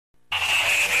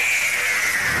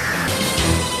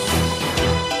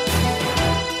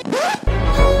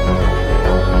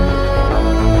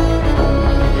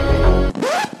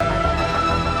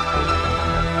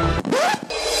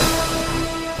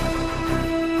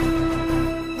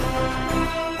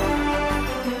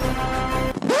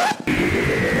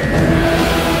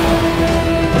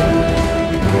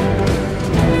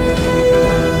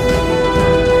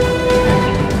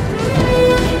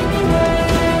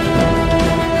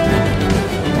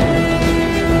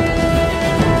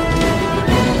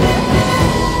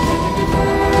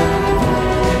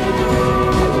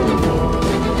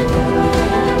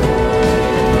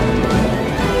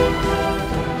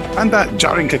that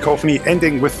jarring cacophony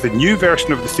ending with the new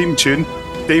version of the theme tune.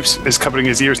 Dave is covering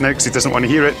his ears now because he doesn't want to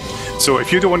hear it. So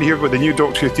if you don't want to hear what the new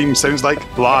Doctor Who theme sounds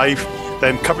like live,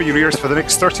 then cover your ears for the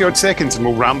next 30-odd seconds and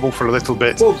we'll ramble for a little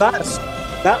bit. Well,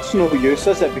 that's no use,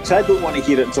 is it? Because I don't want to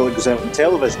hear it until it goes out on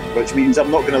television, which means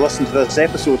I'm not going to listen to this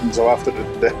episode until after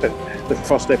the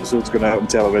first episode's going out on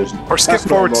television. Or skip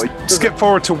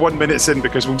forward to 1 minute in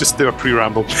because we'll just do a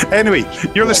pre-ramble. Anyway,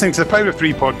 you're listening to the Power of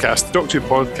Three podcast, the Doctor Who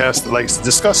podcast that likes to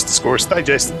discuss, discourse,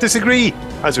 digest, and disagree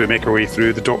as we make our way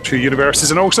through the Doctor Who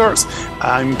universes and all sorts.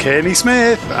 I'm Kenny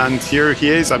Smith, and here he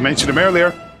is. I mentioned him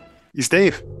earlier. He's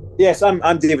Dave. Yes,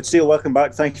 I'm David Steele. Welcome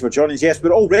back. Thank you for joining us. Yes,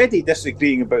 we're already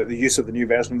disagreeing about the use of the new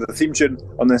version of the theme tune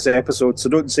on this episode, so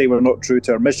don't say we're not true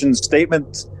to our mission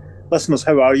statement. Listeners,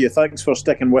 how are you? Thanks for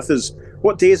sticking with us.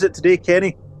 What day is it today,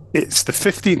 Kenny? It's the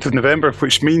 15th of November,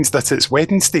 which means that it's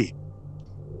Wednesday.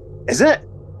 Is it?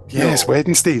 Yeah, no. It's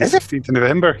Wednesday, the 15th of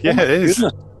November. Yeah, it is.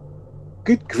 Goodness.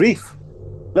 Good grief.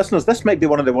 Listeners, this might be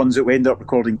one of the ones that we end up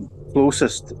recording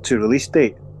closest to release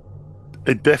date.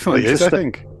 It definitely is, I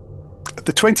think.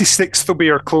 The 26th will be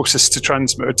our closest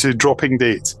to dropping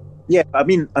date. Yeah, I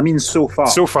mean so far.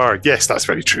 So far, yes, that's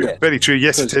very true. Yes. Very true,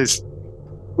 yes it is.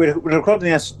 We're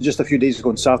recording this just a few days ago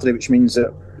on Saturday, which means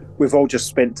that we've all just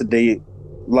spent today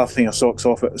laughing our socks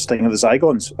off at the Sting of the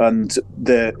Zygons and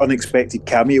the unexpected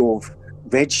cameo of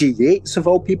Reggie Yates, of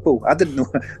all people. I didn't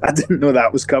know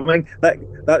that was coming.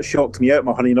 That shocked me out,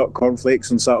 my Honey Nut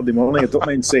Cornflakes on Saturday morning, I don't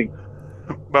mind saying.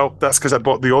 Well, that's because I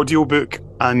bought the audiobook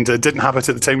and didn't have it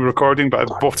at the time of recording, but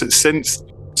I've bought it since.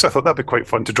 So I thought that'd be quite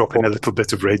fun to drop in a little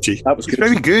bit of Reggie. That was good.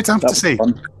 Very good, I have to say.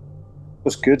 Fun. It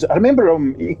was good. I remember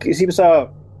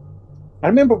I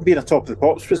remember being a Top of the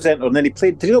Pops presenter, and then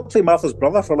did he not play Martha's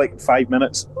brother for like 5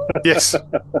 minutes? Yes.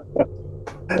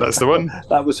 That's the one.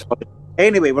 That was funny.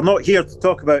 Anyway, we're not here to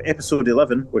talk about episode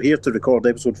 11. We're here to record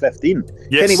episode 15.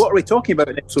 Yes. Kenny, what are we talking about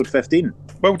in episode 15?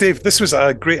 Well, Dave, this was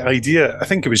a great idea. I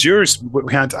think it was yours.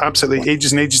 We had absolutely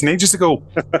ages and ages and ages ago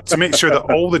to make sure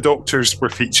that all the Doctors were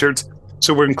featured.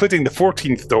 So we're including the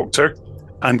 14th Doctor,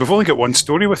 and we've only got one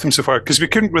story with him so far because we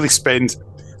couldn't really spend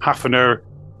half an hour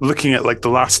looking at like the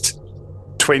last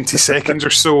 20 seconds or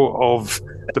so of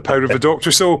the Power of the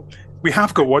Doctor. So we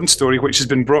have got one story which has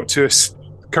been brought to us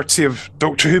courtesy of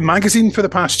Doctor Who magazine for the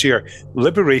past year,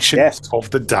 Liberation of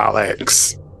the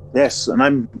Daleks. Yes, and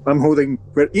I'm holding,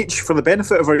 we're each, for the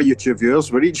benefit of our YouTube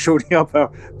viewers, we're each holding up our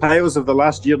piles of the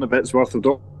last year and a bit's worth of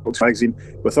Doctor Who magazine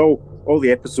with all the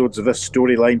episodes of this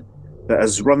storyline that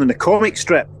has run in the comic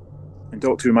strip in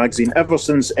Doctor Who magazine ever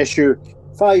since issue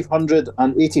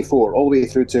 584, all the way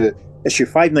through to issue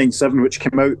 597, which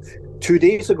came out 2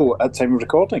 days ago at time of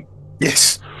recording.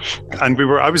 Yes. And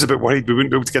I was a bit worried we wouldn't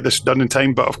be able to get this done in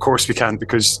time, but of course we can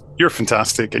because you're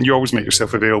fantastic and you always make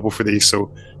yourself available for these,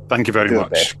 so thank you very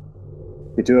much.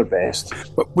 We do our best.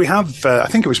 But we have, I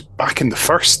think it was back in the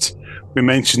first, we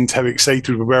mentioned how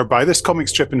excited we were by this comic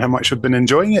strip and how much we've been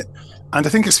enjoying it. And I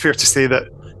think it's fair to say that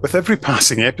with every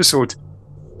passing episode,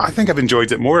 I think I've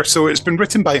enjoyed it more. So it's been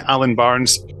written by Alan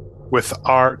Barnes with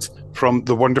art from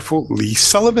the wonderful Lee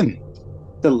Sullivan.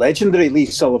 The legendary Lee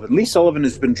Sullivan. Lee Sullivan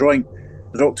has been drawing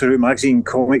the Doctor Who magazine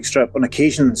comic strip on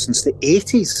occasion since the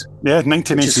 80s. Yeah,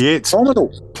 1988.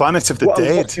 Phenomenal. Planet of the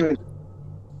Dead.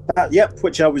 Yep,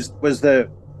 which was the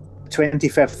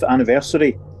 25th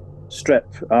anniversary strip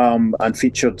and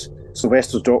featured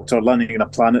Sylvester's Doctor landing on a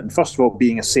planet and first of all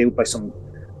being assailed by some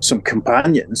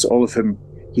companions, all of whom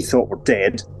he thought were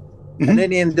dead. Mm-hmm. And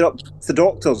then he ended up with the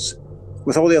Doctors,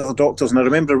 with all the other Doctors. And I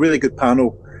remember a really good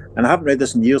panel, and I haven't read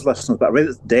this in years, listeners, but I read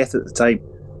it to death at the time.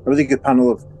 A really good panel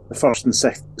of the first and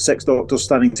sixth Doctors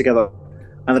standing together.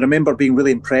 And I remember being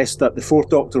really impressed that the fourth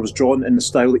Doctor was drawn in the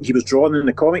style that he was drawn in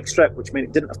the comic strip, which meant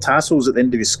it didn't have tassels at the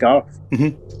end of his scarf.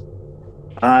 Mm-hmm.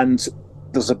 And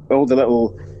there's all the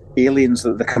little aliens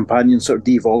that the companions sort of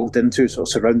devolved into, sort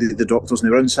of surrounded the Doctors, and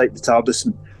they were inside the TARDIS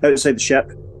and outside the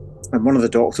ship. And one of the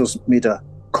Doctors made a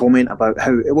comment about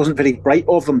how it wasn't very bright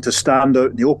of them to stand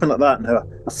out in the open like that, and how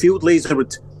a field laser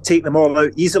would take them all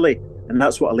out easily. And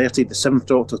that's what alerted the seventh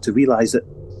Doctor to realise that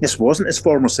this wasn't his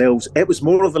former selves, it was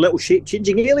more of the little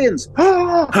shape-changing aliens.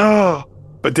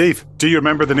 But Dave, do you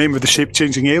remember the name of the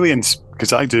shape-changing aliens?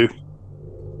 Because I do.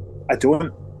 I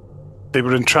don't. They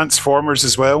were in Transformers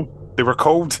as well. They were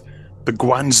called the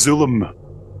Guanzulum.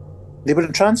 They were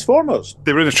in Transformers?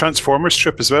 They were in a Transformers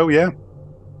strip as well, yeah.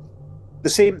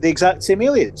 The exact same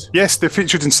aliens? Yes, they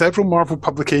featured in several Marvel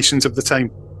publications of the time.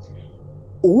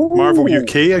 Ooh, Marvel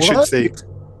UK, I should say.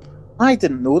 I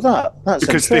didn't know that. That's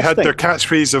because they had their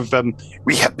catchphrase of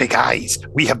 "We have big eyes,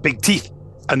 we have big teeth,"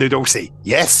 and they'd all say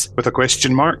 "yes" with a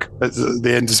question mark at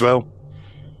the end as well.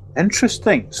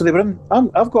 Interesting. So they were in.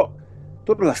 Don't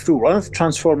don't know a full run of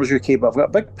Transformers UK, but I've got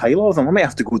a big pile of them. I might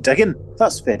have to go digging.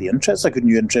 That's very interesting. That's a good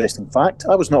new interesting fact.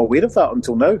 I was not aware of that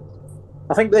until now.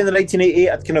 I think in the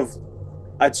 1988,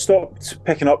 I'd stopped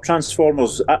picking up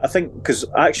Transformers. I think because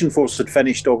Action Force had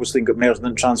finished, obviously, and got merged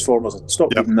into Transformers. I'd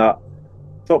stopped reading that.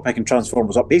 Stopped picking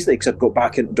Transformers up, basically because I'd got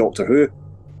back into Doctor Who.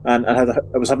 And I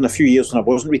was having a few years when I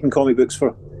wasn't reading comic books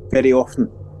for very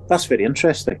often. That's very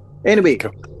interesting. Anyway,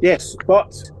 yes,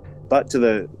 but back to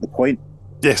the point.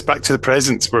 Yes, back to the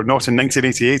present. We're not in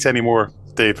 1988 anymore,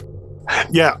 Dave.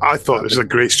 Yeah, I thought this was a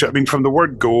great strip. I mean, from the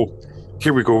word go,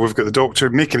 here we go. We've got the Doctor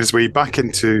making his way back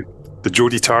into the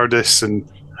Jodie TARDIS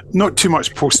and not too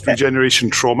much post-regeneration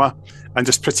trauma and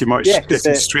just pretty much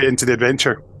getting straight into the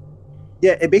adventure.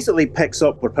 Yeah, it basically picks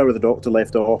up where Power of the Doctor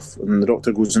left off, and the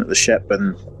Doctor goes into the ship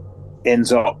and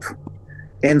ends up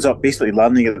basically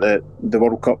landing at the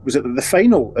World Cup. Was it the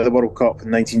final of the World Cup in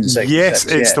 1966? Yes,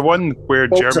 it's the one where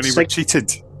Germany were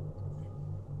cheated.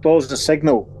 Follows a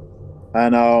signal,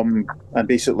 and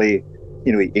basically,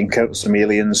 he encounters some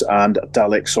aliens, and a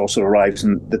Dalek saucer arrives,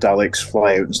 and the Daleks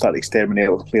fly out and start to exterminate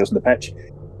all the players on the pitch.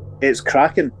 It's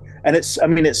cracking, and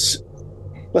listeners,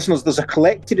 there's a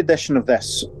collected edition of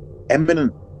this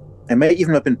imminent. It might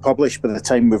even have been published by the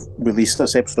time we've released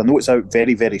this episode. I know it's out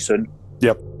very, very soon.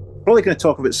 Yep. Probably going to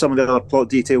talk about some of the other plot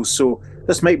details, so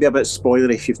this might be a bit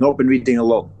spoilery if you've not been reading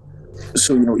along.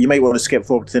 So, you might want to skip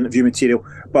forward to the interview material.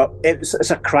 But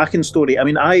it's a cracking story. I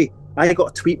mean, I got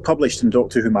a tweet published in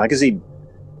Doctor Who magazine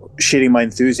sharing my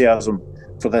enthusiasm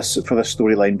for this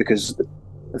storyline, because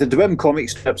the DeWim comic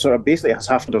strip sort of basically has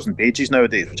half a dozen pages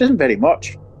nowadays, which isn't very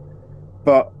much.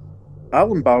 But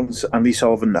Alan Barnes and Lee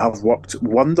Sullivan have worked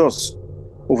wonders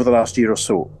over the last year or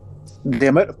so. The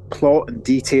amount of plot and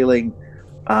detailing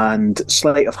and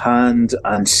sleight of hand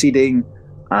and seeding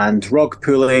and rug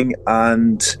pulling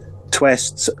and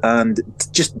twists and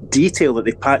just detail that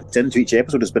they've packed into each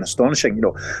episode has been astonishing.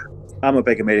 I'm a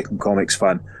big American comics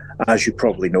fan, as you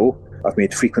probably know. I've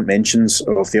made frequent mentions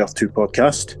of the Earth 2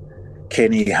 podcast.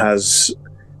 Kenny has,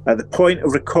 at the point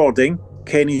of recording,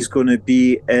 Kenny's going to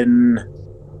be in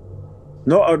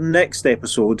not our next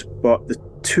episode, but the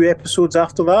 2 episodes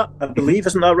after that, I believe.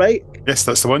 Isn't that right? Yes,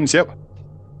 that's the ones, yep.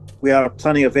 We are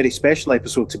planning a very special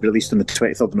episode to be released on the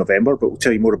 23rd of November, but we'll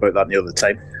tell you more about that near the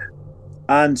time.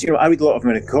 And, I read a lot of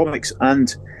American comics,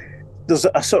 and there's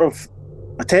a sort of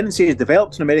a tendency has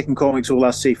developed in American comics over the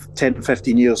last, say, 10 to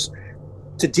 15 years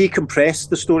to decompress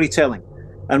the storytelling.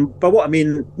 And by what I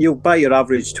mean, you'll buy your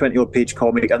average 20-odd page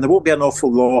comic, and there won't be an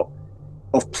awful lot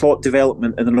of plot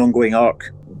development in an ongoing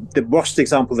arc. The worst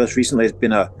example of this recently has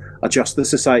been a Justice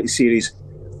Society series,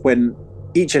 when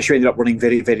each issue ended up running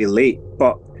very, very late.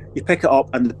 But you pick it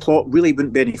up and the plot really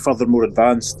wouldn't be any further more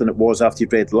advanced than it was after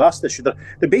you'd read the last issue.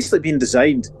 They're basically being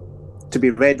designed to be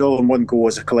read all in one go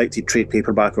as a collected trade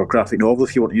paperback or graphic novel,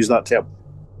 if you want to use that term.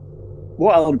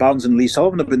 What Alan Barnes and Lee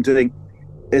Sullivan have been doing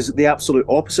is the absolute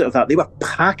opposite of that. They were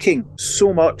packing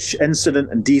so much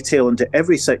incident and detail into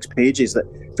every 6 pages that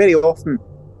very often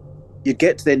you'd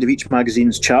get to the end of each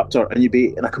magazine's chapter and you'd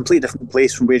be in a completely different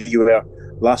place from where you were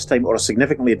last time, or a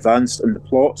significantly advanced in the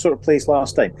plot sort of place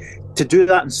last time. To do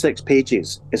that in 6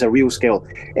 pages is a real skill.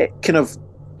 It kind of,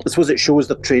 I suppose it shows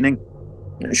their training,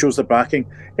 it shows their backing.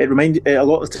 A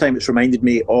lot of the time it's reminded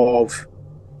me of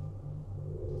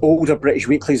older British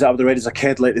weeklies that I would have read as a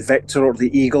kid, like The Victor or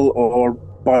The Eagle or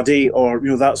Buddy, or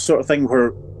that sort of thing,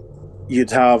 where you'd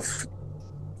have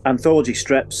anthology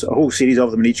strips, a whole series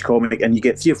of them in each comic, and you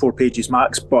get 3 or 4 pages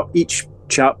max, but each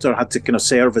chapter had to kind of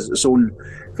serve as its own,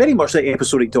 very much like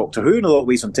episodic Doctor Who in a lot of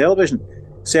ways on television,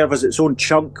 serve as its own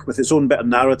chunk with its own bit of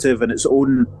narrative and its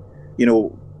own,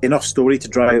 enough story to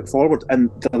drive it forward. And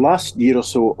the last year or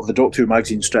so of the Doctor Who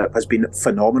magazine strip has been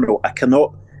phenomenal. I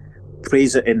cannot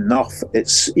praise it enough.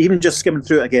 It's even just skimming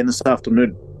through it again this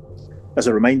afternoon as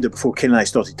a reminder before Ken and I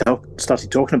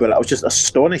started talking about it. I was just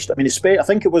astonished. I mean, I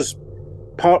think it was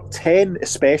part 10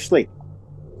 especially,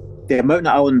 the amount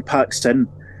that Alan packs in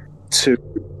to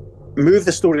move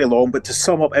the story along, but to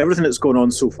sum up everything that's gone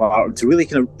on so far and to really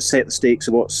kind of set the stakes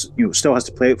of what's still has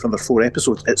to play out for another 4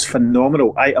 episodes. It's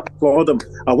phenomenal. I applaud him.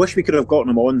 I wish we could have gotten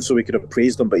him on so we could have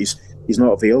praised him, but he's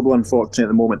not available, unfortunately, at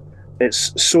the moment.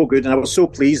 It's so good, and I was so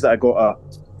pleased that I got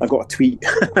a tweet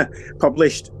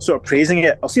published sort of praising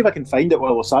it. I'll see if I can find it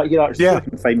while we're sat here, actually. Yeah. See if I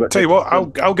can find what. Tell you what,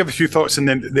 I'll give a few thoughts in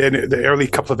the early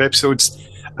couple of episodes.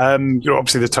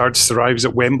 Obviously the TARDIS arrives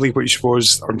at Wembley, which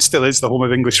was, or still is, the home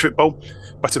of English football,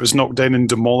 but it was knocked down and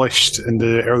demolished in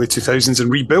the early 2000s and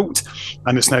rebuilt,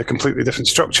 and it's now a completely different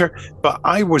structure. But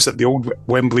I was at the old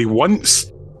Wembley once,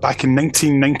 back in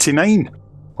 1999,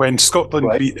 when Scotland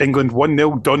beat England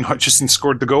 1-0. Don Hutchison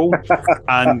scored the goal.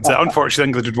 And unfortunately,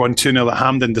 England had won 2-0 at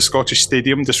Hampden, the Scottish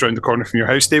Stadium, just round the corner from your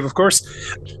house, Dave, of course.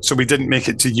 So we didn't make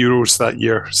it to Euros that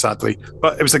year, sadly.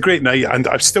 But it was a great night, and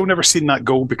I've still never seen that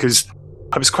goal because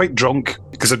I was quite drunk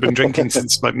because I'd been drinking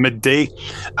since like midday,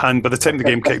 and by the time the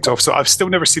game kicked off, so I've still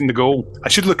never seen the goal. I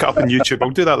should look it up on YouTube.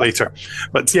 I'll do that later.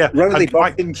 But yeah, Rowley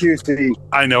Burton QC.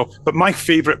 I know. But my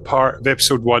favourite part of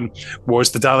episode 1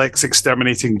 was the Daleks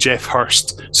exterminating Jeff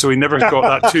Hurst. So he never got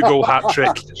that 2-goal hat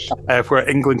trick where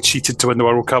England cheated to win the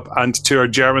World Cup. And to our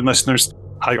German listeners,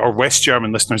 or West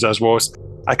German listeners as was,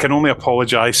 I can only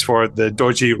apologise for the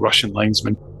dodgy Russian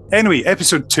linesman. Anyway,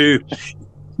 episode 2,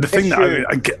 the thing that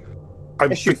I get.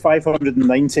 Issue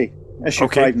 590. Issue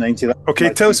 590.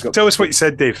 Okay, tell us what you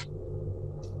said, Dave.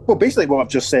 Well, basically what I've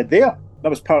just said there. That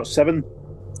was part 7.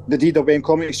 The DWM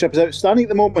comic strip is outstanding at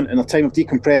the moment in a time of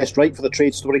decompressed, right for the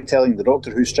trade storytelling. The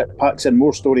Doctor Who strip packs in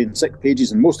more story in 6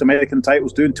 pages than most American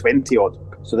titles do in 20 odd.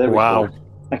 So there we go.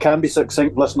 I can be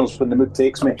succinct, listeners, when the mood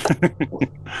takes me.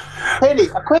 Penny,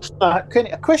 a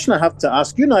question I have to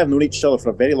ask. You and I have known each other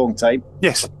for a very long time.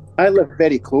 Yes. I live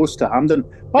very close to Hampden.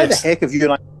 Why the heck have you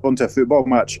and I gone to a football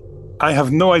match? I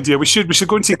have no idea. We should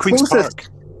go and see Queen's Park.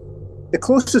 The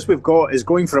closest we've got is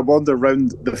going for a wander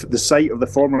around the site of the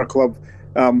former club,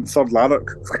 Third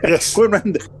Lanark. Yes. going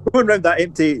around that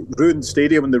empty, ruined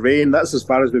stadium in the rain. That's as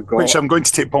far as we've got. Which I'm going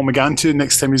to take Paul McGann to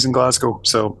next time he's in Glasgow.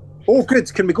 So. Oh,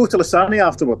 good. Can we go to Lasani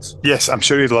afterwards? Yes, I'm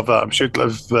sure he'd love that. I'm sure he'd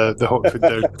love the hot food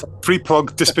there. Free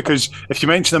plug, just because if you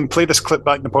mention him, play this clip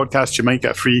back in the podcast, you might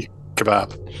get a free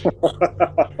kebab.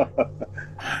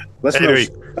 Listeners,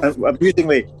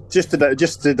 amusingly, just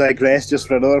to digress, just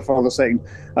for another further second,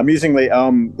 amusingly,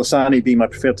 Lasani being my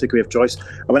preferred takeaway of choice,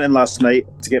 I went in last night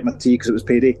to get my tea because it was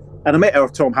payday, and I met our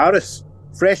Tom Harris,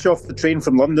 fresh off the train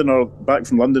from London or back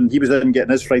from London. He was in getting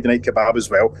his Friday night kebab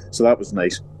as well, so that was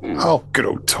nice. Oh, good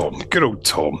old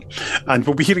Tom. And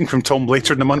we'll be hearing from Tom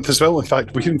later in the month as well. In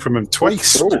fact, we're hearing from him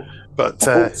twice.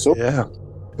 Yeah.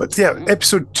 But yeah,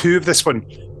 episode 2 of this one,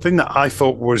 thing that I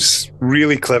thought was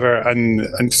really clever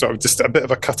and sort of just a bit of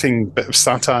a cutting bit of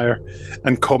satire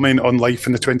and comment on life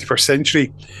in the 21st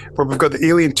century, where we've got the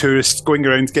alien tourists going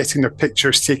around getting their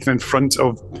pictures taken in front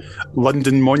of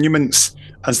London monuments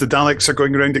as the Daleks are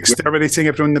going around exterminating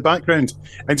everyone in the background.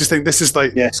 I just think this is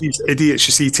like these idiots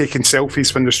you see taking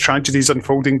selfies when there's tragedies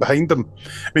unfolding behind them.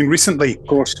 I mean, recently, of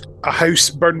course, a house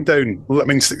burned down. I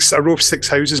mean, a row of 6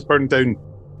 houses burned down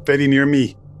very near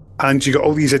me. And you got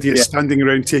all these idiots standing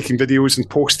around taking videos and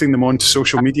posting them onto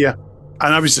social media.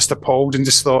 And I was just appalled and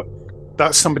just thought,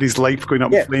 that's somebody's life going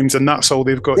up in flames, and that's all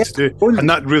they've got to do. And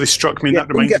that really struck me, and that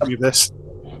reminded me of this.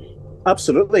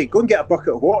 Absolutely. Go and get a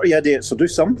bucket of water, you idiots, or do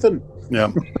something.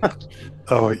 Yeah.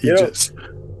 Oh, idiots.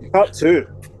 Part two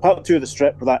of the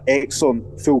strip with that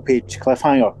excellent full-page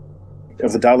cliffhanger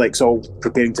of the Daleks all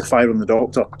preparing to fire on the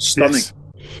Doctor. Stunning. Yes.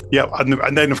 Yeah,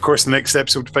 and then, of course, the next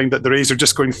episode to find that the rays are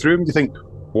just going through, and you think,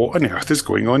 what on earth is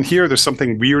going on here? There's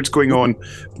something weird going on.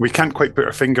 We can't quite put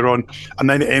our finger on. And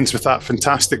then it ends with that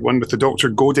fantastic one with the Doctor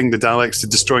goading the Daleks to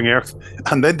destroying Earth.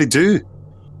 And then they do.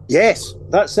 Yes,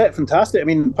 that's it. Fantastic. I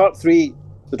mean, part 3,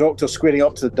 the Doctor squaring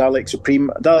up to the Dalek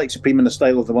Supreme in the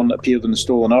style of the one that appeared in the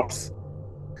Stolen Earth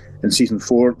in season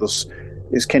 4. There's,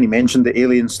 as Kenny mentioned, the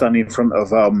alien standing in front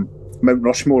of Mount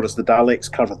Rushmore as the Daleks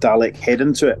carve a Dalek head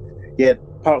into it. Yet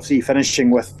part 3 finishing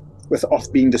with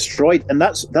Earth being destroyed, and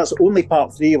that's only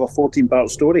part 3 of a 14-part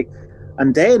story.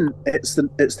 And then it's the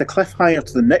cliffhanger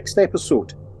to the next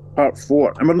episode, part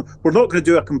 4. And we're not going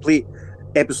to do a complete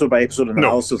episode by episode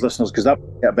analysis, listeners, because that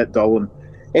would get a bit dull. And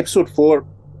episode 4,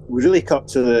 we really cut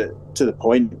to the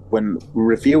point when we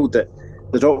revealed that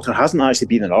the Doctor hasn't actually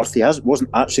been on Earth. Wasn't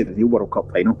actually the real World Cup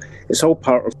final. It's all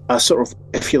part of a sort of,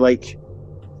 if you like,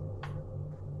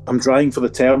 I'm trying for the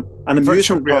term, an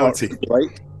amusement reality,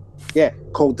 right? Yeah,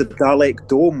 called the Dalek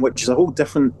Dome, which is a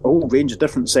whole range of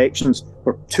different sections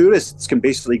where tourists can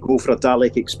basically go for a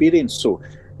Dalek experience. So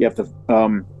you have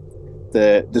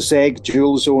the Zeg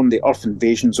Duel Zone, the Earth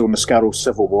Invasion Zone, the Scarrow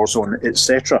Civil War Zone,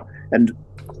 etc., and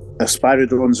the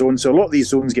Spyridron Zone. So a lot of these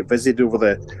zones get visited over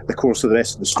the course of the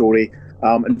rest of the story.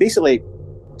 And basically,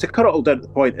 to cut it all down to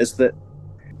the point, is that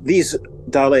these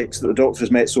Daleks that the Doctor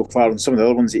has met so far, and some of the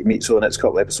other ones that he meets over the next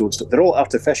couple of episodes, they're all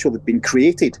artificial. They've been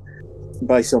created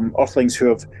by some Earthlings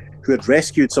who had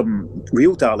rescued some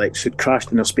real Daleks who'd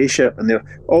crashed in a spaceship, and they're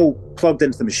all plugged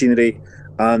into the machinery,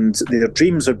 and their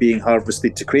dreams are being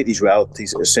harvested to create these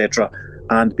realities, etc.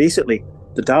 And basically,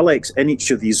 the Daleks in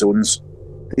each of these zones,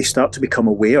 they start to become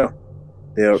aware.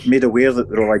 They're made aware that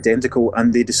they're all identical,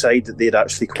 and they decide that they'd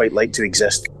actually quite like to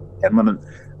exist permanent.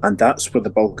 And that's where the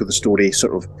bulk of the story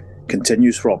sort of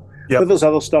continues from. Yep. But there's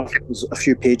other stuff. There's a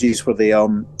few pages where they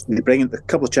bring in a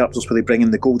couple of chapters where they bring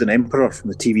in the Golden Emperor from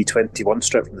the TV21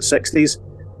 strip from the 60s.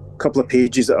 A couple of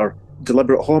pages that are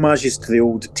deliberate homages to the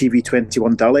old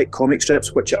TV21 Dalek comic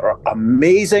strips, which are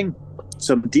amazing.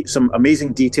 Some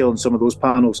amazing detail in some of those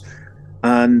panels.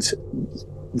 And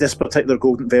this particular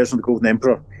version of the Golden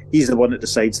Emperor, he's the one that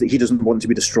decides that he doesn't want to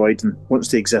be destroyed and wants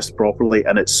to exist properly,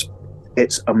 and it's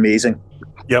amazing.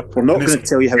 Yep. We're not going to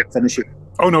tell you how to finish it.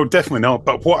 Oh no, definitely not.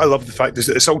 But what I love the fact is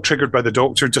that it's all triggered by the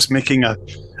Doctor just making a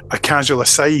casual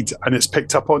aside, and it's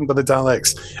picked up on by the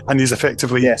Daleks, and he's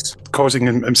effectively causing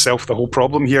himself the whole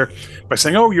problem here by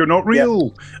saying, "Oh, you're not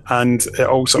real," and it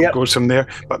all sort of goes from there.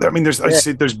 But I mean,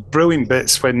 there's brilliant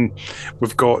bits when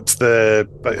we've got the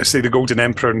Golden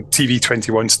Emperor and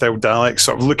TV21 style Daleks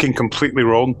sort of looking completely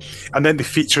wrong, and then they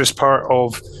feature as part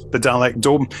of the Dalek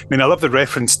Dome. I mean, I love the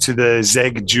reference to the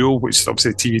Zeg Duel, which is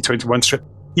obviously the TV21 strip.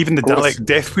 Even the Dalek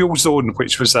Death Wheel Zone,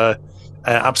 which was a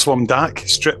Absalom Dak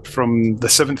strip from the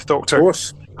 7th Doctor. Of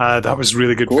course. That was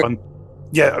really good fun.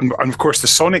 Yeah, and of course the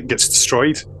Sonic gets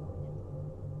destroyed.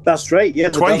 That's right, yeah.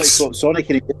 Twice. The Dalek Sonic,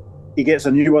 and he gets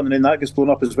a new one, and then that gets blown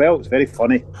up as well. It's very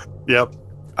funny. Yep.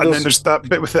 And then there's that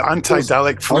bit with the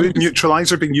anti-Dalek fluid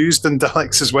neutralizer being used in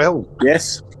Daleks as well.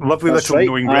 Yes. Lovely little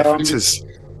knowing references.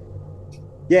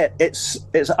 Yeah, it's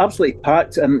absolutely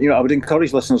packed, and I would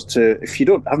encourage listeners to, if you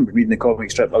haven't been reading the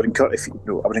comic strip, I would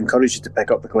encourage you to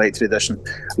pick up the collected edition,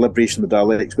 Liberation of the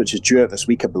Daleks, which is due out this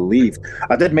week, I believe.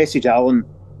 I did message Alan,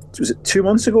 was it 2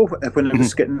 months ago, when it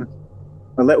was getting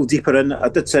a little deeper in. I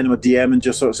did send him a DM and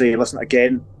just sort of say, listen,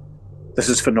 again, this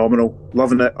is phenomenal,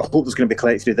 loving it. I hope there's going to be a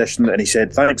collected edition, and he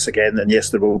said, thanks again, and yes,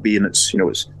 there will be, and it's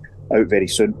out very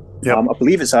soon. Yep. I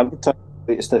believe it's advertised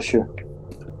latest issue.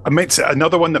 I meant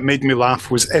another one that made me laugh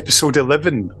was episode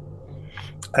 11.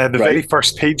 The very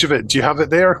first page of it. Do you have it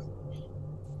there?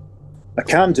 I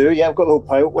can do, yeah. I've got a little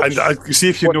pile. And I see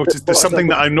if you noticed. There's something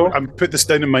that I put this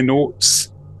down in my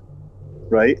notes.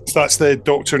 Right. So that's the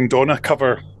Doctor and Donna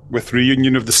cover with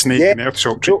Reunion of the Snake and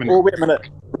Earthshock treatment. Oh, wait a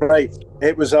minute. Right.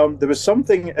 It was there was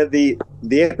something at the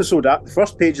episode, the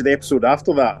first page of the episode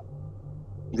after that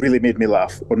really made me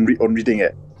laugh on reading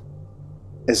it.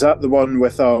 Is that the one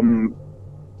with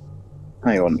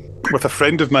hang on. With a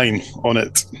friend of mine on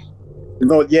it.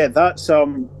 No, yeah, that's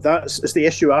it's the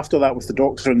issue after that with the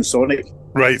Doctor and the Sonic.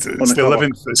 Right, it's the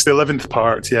 11th. It's the 11th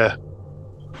part, yeah.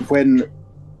 When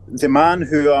the man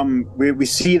who we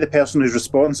see the person who's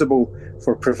responsible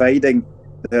for providing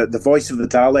the voice of the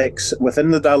Daleks within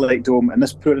the Dalek Dome, and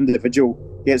this poor individual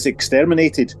gets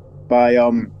exterminated by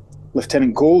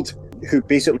Lieutenant Gold, who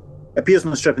basically appears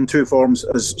in the strip in two forms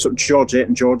as sort of Georgette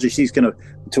and Georgie. She's kind of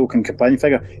the token companion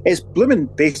figure. It's blooming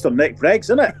based on Nick Briggs,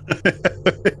 isn't it?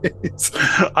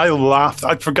 I laughed.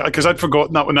 I'd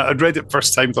forgotten that when I'd read it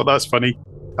first time. Thought that's funny,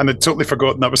 and I'd totally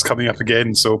forgotten that was coming up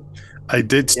again. So I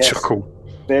did chuckle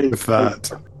with that.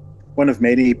 One of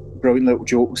many brilliant little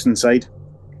jokes inside.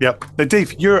 Yep. Now,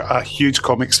 Dave, you're a huge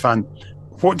comics fan.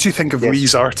 What do you think of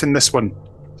Lee's art in this one?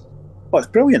 Oh, it's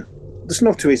brilliant. There's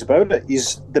no two ways about it.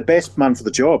 He's the best man for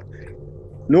the job.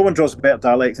 No one draws a better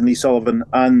Dalek than Lee Sullivan,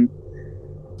 and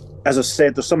as I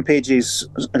said, there's some pages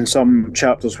in some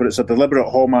chapters where it's a deliberate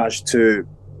homage to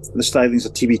the stylings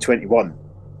of TV21.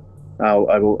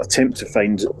 I will attempt to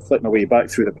flick my way back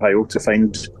through the pile to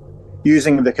find,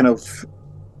 using the kind of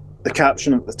the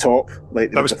caption at the top.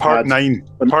 Like that was part 9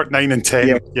 and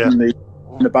 10. Yeah.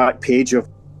 On the back page of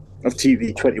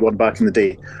TV21 back in the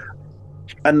day.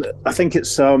 And I think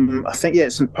it's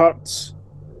it's in part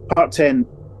 10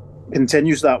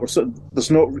 continues that.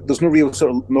 There's no real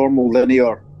sort of normal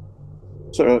linear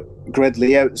sort of grid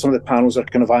layout. Some of the panels are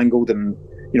kind of angled and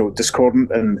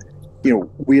discordant and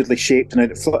weirdly shaped,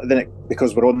 and then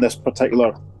because we're on this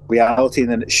particular reality,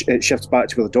 and then it shifts back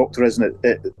to where the Doctor is, and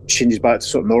it changes back to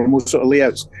sort of normal sort of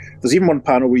layouts. There's even one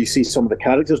panel where you see some of the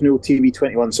characters in the old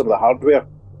TV21, some of the hardware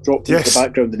dropped into the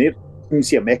background, and you can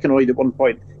see a mechanoid at one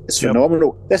point. It's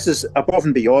phenomenal. This is above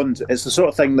and beyond. It's the sort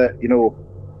of thing that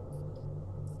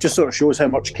just sort of shows how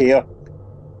much care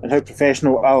and how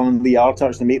professional Alan and Lee are to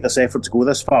actually make this effort to go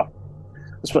this far.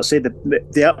 That's what I say,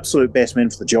 the absolute best men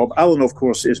for the job. Alan, of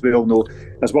course, as we all know,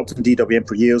 has worked in DWM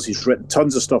for years. He's written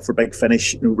tons of stuff for Big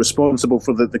Finish, responsible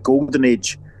for the golden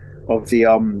age of the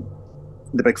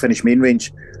Big Finish main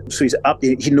range. So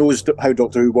he knows how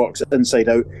Doctor Who works inside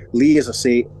out. Lee, as I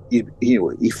say,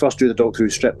 he first drew the Doctor Who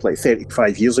strip like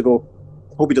 35 years ago.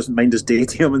 Hope he doesn't mind us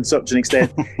dating him in such an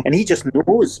extent. And he just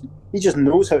knows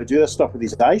how to do this stuff with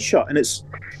his eyes shut, and it's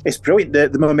brilliant.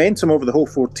 The momentum over the whole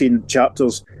 14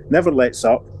 chapters never lets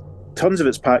up. Tons of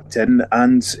it's packed in,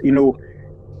 and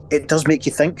it does make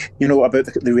you think, about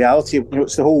the reality of,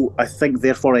 it's the whole, I think,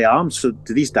 therefore I am. So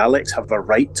do these Daleks have a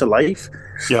right to life?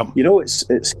 Yeah.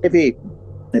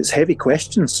 It's heavy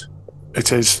questions.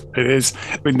 It is.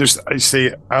 I mean, there's, I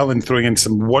say, Alan throwing in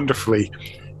some wonderfully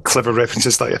clever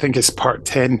references. Like, I think it's part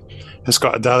 10 has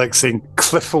got a Dalek saying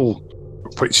Cliffle,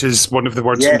 which is one of the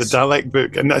words from the Dalek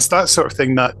book. And that's that sort of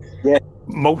thing, that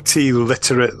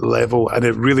multi-literate level. And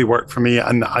it really worked for me.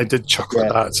 And I did chuckle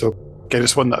at that. So, again,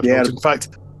 it's one that I've noted. In fact,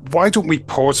 why don't we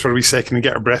pause for a wee second and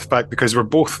get our breath back? Because we're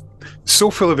both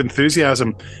so full of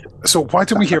enthusiasm. So why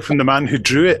don't we hear from the man who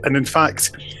drew it? And in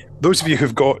fact, those of you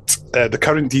who've got the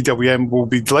current DWM will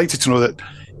be delighted to know that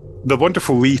the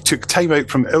wonderful Lee took time out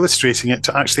from illustrating it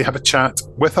to actually have a chat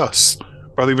with us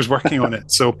while he was working on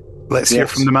it. So let's hear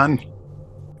from the man.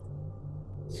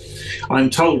 I'm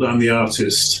told I'm the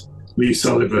artist, Lee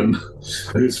Sullivan,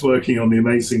 who's working on the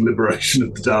amazing liberation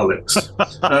of the Daleks.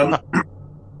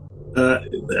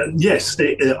 Yes,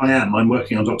 I am. I'm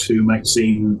working on Doctor Who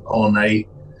magazine on the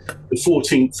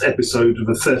 14th episode of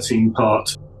a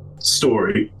 13-part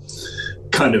story.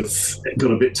 Kind of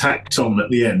got a bit tacked on at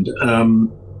the end.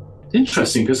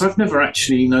 Interesting, because I've never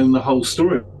actually known the whole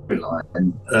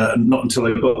storyline, not until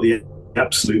I got the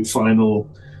absolute final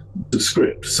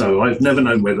script. So I've never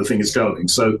known where the thing is going.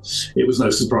 So it was no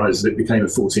surprise that it became a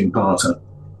 14-parter.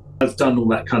 I've done all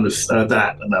that kind of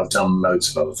that, and I've done loads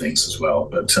of other things as well,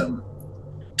 but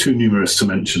too numerous to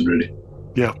mention, really.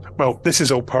 Yeah, well, this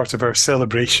is all part of our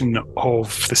celebration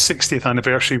of the 60th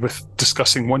anniversary with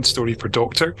discussing one story per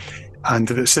Doctor, and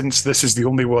that since this is the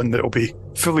only one that will be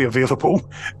fully available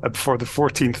for the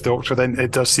 14th Doctor, then it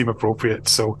does seem appropriate.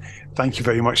 So thank you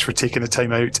very much for taking the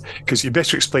time out, because you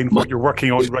better explain what you're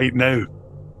working on right now.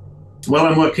 Well,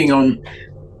 I'm working on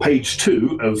page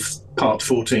 2 of part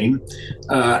 14,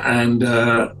 and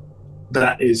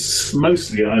that is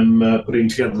mostly I'm putting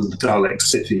together the Dalek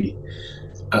City,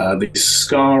 the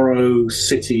Skaro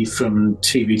City from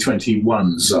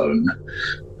TV21 zone,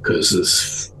 because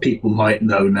as people might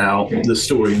know now, the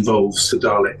story involves the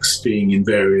Daleks being in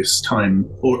various time,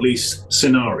 or at least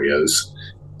scenarios.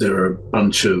 There are a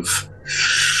bunch of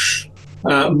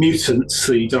mutants,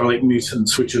 the Dalek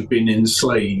mutants, which have been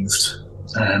enslaved,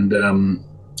 and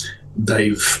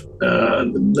they've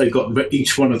got,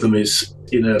 each one of them is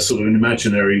in a sort of an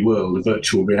imaginary world, a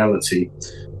virtual reality.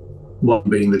 One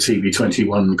being the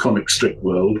TV21 comic strip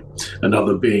world,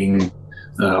 another being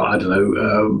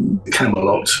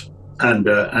Camelot,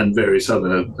 and various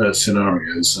other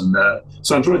scenarios. And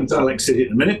so I'm drawing Dalek City at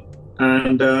the minute,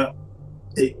 and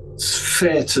it's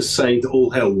fair to say that all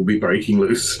hell will be breaking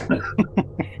loose.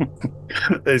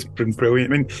 It's been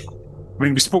brilliant. I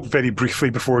mean, we spoke very briefly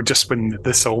before, just when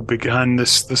this all began,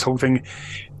 this whole thing,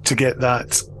 to get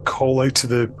that call out to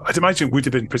the, I'd imagine it would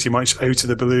have been pretty much out of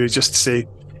the blue, just to say,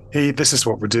 hey, this is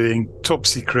what we're doing, top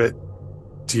secret,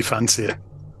 do you fancy it?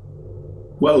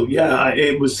 Well, yeah,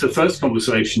 it was the first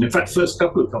conversation, in fact, first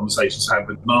couple of conversations I had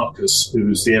with Marcus, who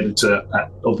was the editor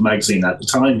of the magazine at the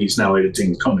time. He's now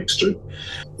editing the comic strip.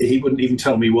 He wouldn't even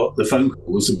tell me what the phone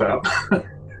call was about.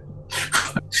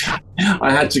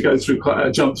 I had to go through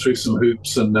jump through some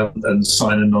hoops and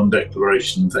sign a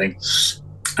non-declaration thing,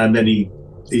 and then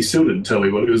he still didn't tell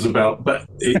me what it was about. But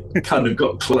it kind of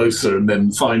got closer, and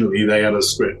then finally they had a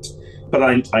script. But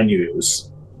I knew it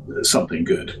was something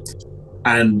good,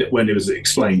 and when it was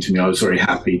explained to me, I was very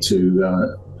happy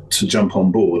to jump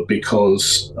on board,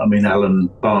 because I mean, Alan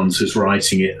Barnes is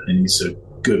writing it, and he's a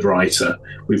good writer.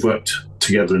 We've worked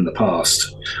together in the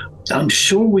past. I'm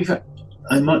sure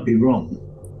I might be wrong.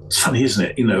 It's funny, isn't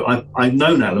it? You know, I've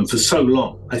known Alan for so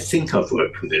long. I think I've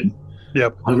worked with him.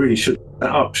 Yep. I really should look that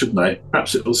up, shouldn't I?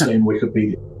 Perhaps it'll say in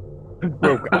Wikipedia.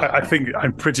 Well,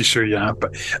 I'm pretty sure you have.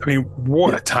 But I mean,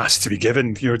 what a task to be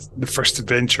given. You know, the first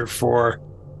adventure for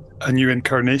a new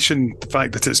incarnation. The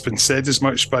fact that it's been said as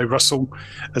much by Russell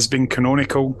as being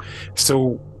canonical.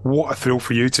 So, what a thrill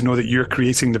for you to know that you're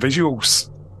creating the visuals.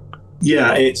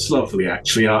 Yeah, it's lovely.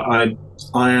 Actually, I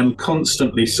am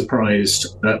constantly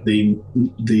surprised at the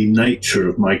nature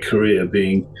of my career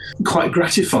being quite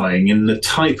gratifying in the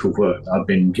type of work I've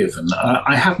been given.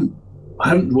 I haven't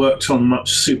worked on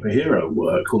much superhero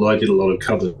work, although I did a lot of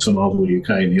covers for Marvel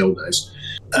UK in the old days,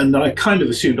 and I kind of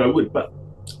assumed I would. But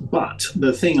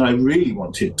the thing I really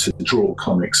wanted to draw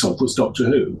comics of was Doctor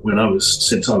Who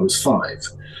since I was 5,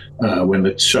 when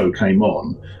the show came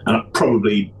on, and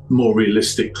probably more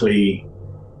realistically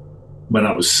when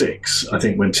I was 6, I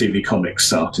think, when TV Comics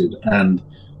started, and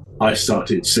I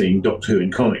started seeing Doctor Who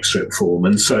in comic strip form,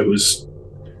 and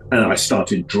I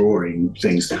started drawing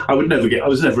things. I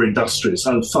was never industrious.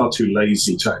 I was far too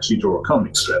lazy to actually draw a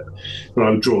comic strip, but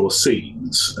I would draw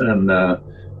scenes, and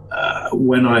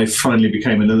when I finally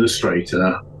became an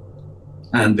illustrator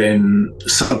and then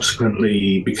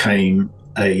subsequently became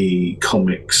a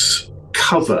comics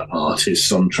cover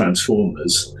artist on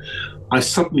Transformers, I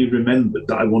suddenly remembered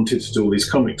that I wanted to do all these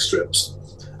comic strips.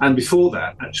 And before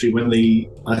that, actually, when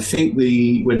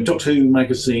Doctor Who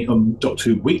magazine,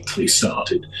 Doctor Who Weekly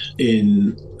started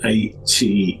in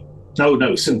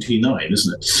 79,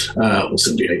 isn't it? Or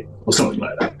 78, or something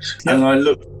like that. Yeah. And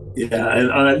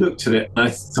I looked at it and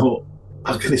I thought,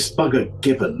 look at this bugger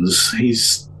Gibbons,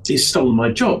 he's stolen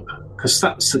my job, because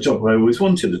that's the job I always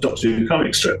wanted, a Doctor Who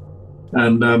comic strip.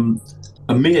 And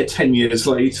a mere 10 years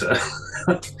later,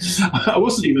 I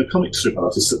wasn't even a comic strip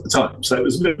artist at the time, so it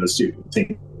was a bit of a stupid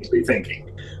thing to be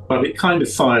thinking. But it kind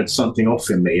of fired something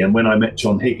off in me. And when I met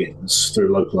John Higgins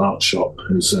through a local art shop,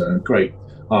 who's a great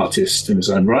artist in his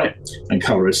own right and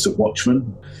colorist of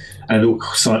Watchmen and all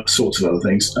sorts of other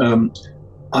things,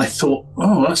 I thought,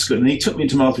 oh, that's good. And he took me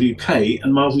to Marvel UK,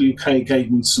 and Marvel UK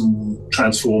gave me some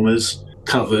Transformers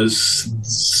covers,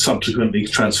 subsequently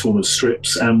Transformers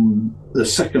strips, and the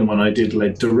second one I did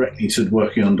led directly to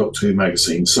working on Doctor Who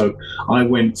magazine. So I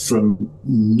went from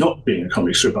not being a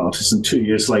comic strip artist, and 2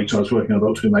 years later I was working on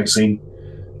Doctor Who magazine,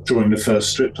 drawing the first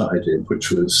strip that I did,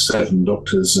 which was 7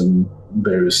 Doctors and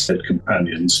various dead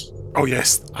companions. Oh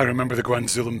yes, I remember the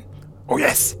Gwanzulum. Oh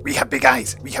yes, we have big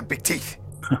eyes, we have big teeth.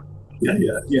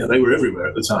 Yeah. They were everywhere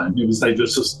at the time. They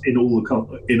just in all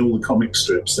the comic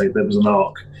strips. There was an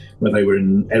arc where they were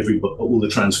in all the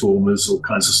Transformers, all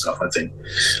kinds of stuff, I think.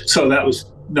 So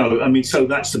so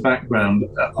that's the background.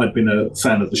 I've been a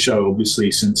fan of the show,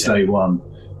 obviously, since day one.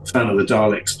 Fan of the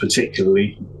Daleks,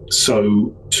 particularly.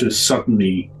 So to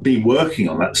suddenly be working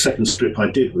on that second strip I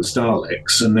did was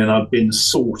Daleks, and then I've been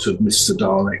sort of Mr.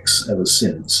 Daleks ever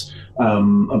since.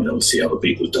 Obviously other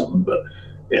people have done them, but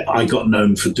I got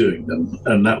known for doing them,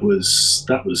 and that was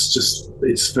just,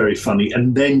 it's very funny.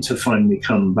 And then to finally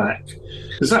come back,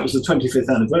 because that was the 25th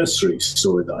anniversary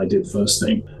story that I did first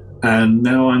thing, and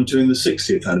now I'm doing the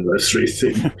 60th anniversary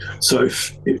thing. So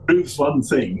it proves one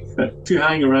thing: if you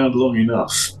hang around long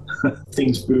enough,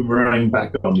 things boomerang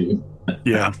back on you.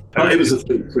 Yeah, it was a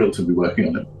thrill to be working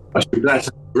on it. I should be glad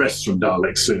to rest from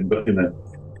Daleks soon, but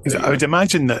I would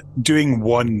imagine that doing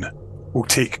one will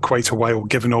take quite a while,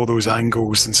 given all those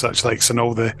angles and such likes and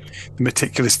all the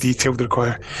meticulous detail they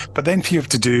require. But then if you have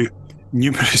to do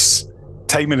numerous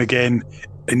time and again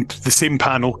in the same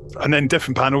panel and then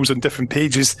different panels on different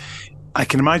pages, I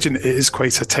can imagine it is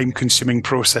quite a time-consuming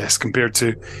process compared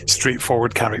to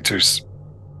straightforward characters.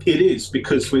 It is,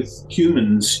 because with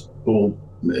humans or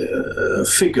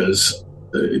figures,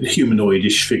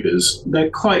 humanoidish figures,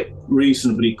 they're quite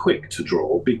reasonably quick to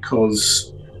draw,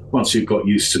 because once you've got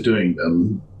used to doing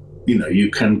them, you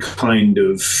can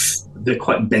they're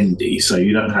quite bendy, so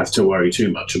you don't have to worry too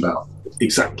much about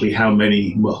exactly how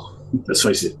many, well, let's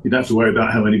face it, you don't have to worry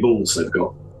about how many balls they've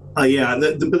got. They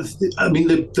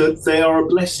are a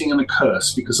blessing and a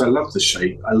curse, because I love the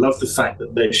shape. I love the fact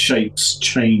that their shapes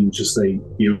change as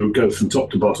you go from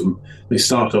top to bottom. They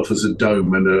start off as a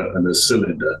dome and a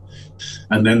cylinder,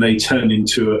 and then they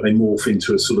morph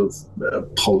into a sort of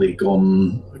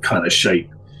polygon kind of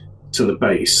shape to the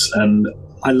base. And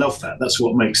I love that. That's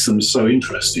what makes them so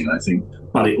interesting, I think.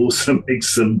 But it also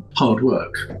makes them hard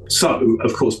work. So,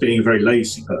 of course, being a very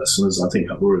lazy person, as I think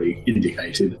I've already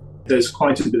indicated, there's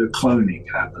quite a bit of cloning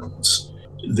happens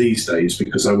these days,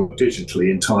 because I work digitally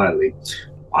entirely.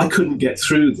 I couldn't get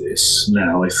through this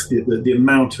now if the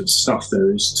amount of stuff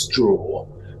there is to draw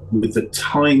with the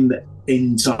time that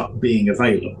ends up being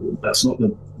available. That's not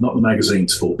the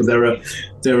magazine's fault, but there are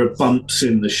bumps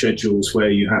in the schedules where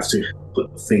you have to put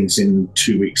things in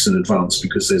 2 weeks in advance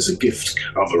because there's a gift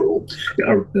cover or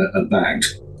a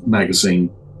bagged magazine,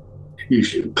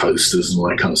 usually with posters and all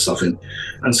that kind of stuff in.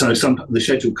 And so the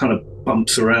schedule kind of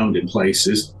bumps around in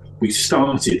places. We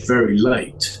started very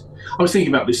late. I was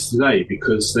thinking about this today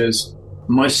because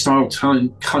my style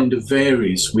time kind of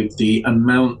varies with the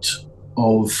amount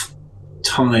of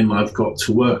time I've got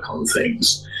to work on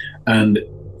things. And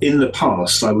in the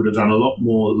past, I would have done a lot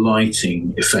more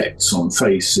lighting effects on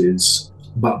faces,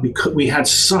 but because we had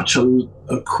such a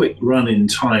quick run in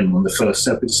time on the first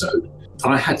episode,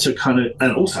 I had to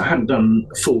and also I hadn't done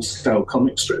a full-scale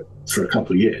comic strip for a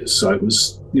couple of years, so it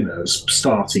was,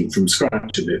 starting from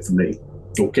scratch a bit for me,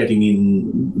 or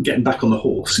getting back on the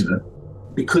horse,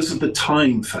 Because of the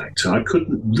time factor, I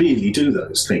couldn't really do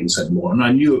those things anymore, and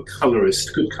I knew a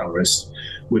good colorist,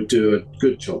 would do a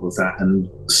good job of that and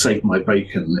save my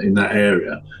bacon in that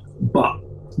area. But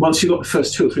once you've got the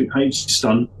first 2 or 3 pages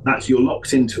done, you're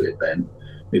locked into it then.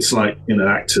 It's like,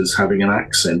 actors having an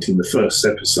accent in the first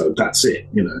episode, that's it,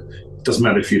 doesn't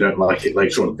matter if you don't like it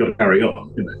later on, you've got to carry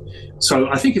on, you know. So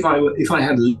I think if I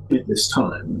had limitless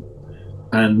time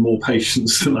and more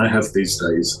patience than I have these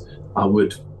days, I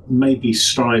would maybe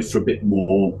strive for a bit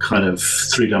more kind of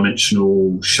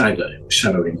three-dimensional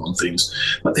shadowing on things.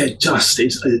 But they're just,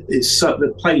 it's so,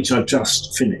 the page I've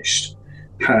just finished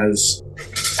has,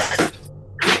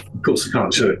 of course I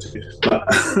can't show it to you, but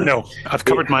no, I've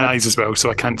covered my eyes as well, so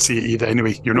I can't see it either.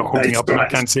 Anyway, you're not holding up and I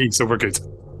can't see, so we're good.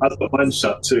 I've got mine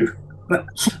shut too.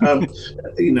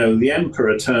 You know, the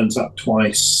Emperor turns up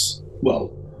twice,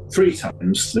 well, 3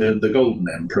 times, the Golden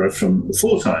Emperor from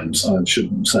 4 times, I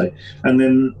shouldn't say. And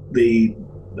then the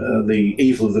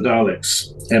Evil of the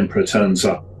Daleks Emperor turns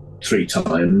up 3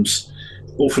 times,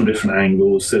 all from different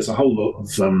angles. There's a whole lot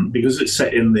of, because it's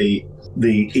set in the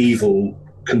evil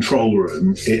control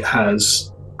room, it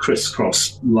has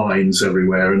crisscross lines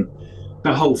everywhere, and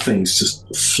the whole thing's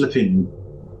just flipping.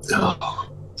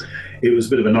 It was a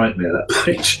bit of a nightmare, that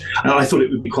page. And I thought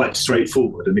it would be quite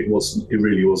straightforward, and it wasn't. It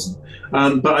really wasn't.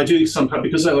 But I do sometimes,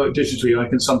 because I work digitally, I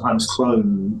can sometimes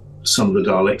clone some of the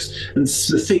Daleks. And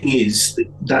the thing is,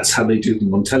 that's how they do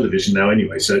them on television now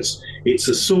anyway. So it's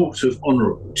a sort of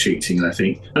honourable cheating, I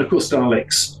think. And of course,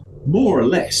 Daleks more or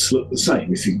less look the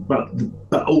same.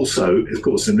 But also, of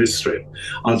course, in this strip,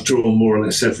 I've drawn more or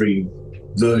less every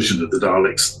version of the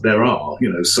Daleks there are,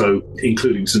 you know, so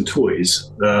including some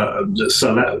toys.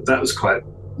 So that was quite,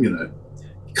 you know,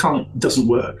 doesn't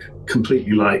work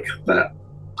completely like that.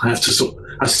 I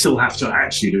still have to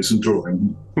actually do some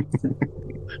drawing.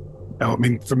 No, I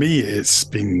mean, for me, it's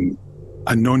been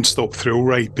a non-stop thrill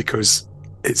ride, because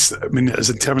it's, I mean, as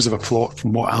in terms of a plot,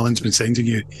 from what Alan's been sending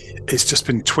you, it's just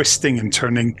been twisting and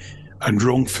turning and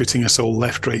wrong-footing us all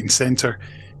left, right and centre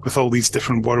with all these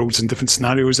different worlds and different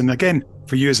scenarios. And again,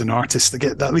 for you as an artist,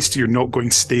 at least you're not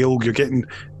going stale. You're getting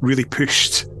really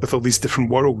pushed with all these different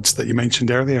worlds that you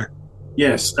mentioned earlier.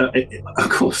 Yes, of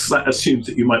course, that assumes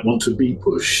that you might want to be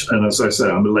pushed. And as I say,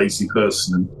 I'm a lazy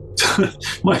person. And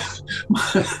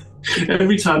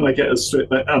every time I get a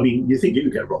strip, I mean, you think you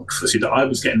get wrong-footed. I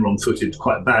was getting wrong-footed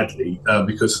quite badly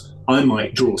because I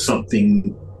might draw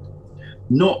something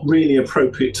not really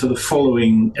appropriate to the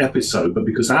following episode, but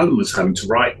because Alan was having to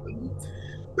write them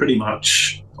pretty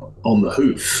much on the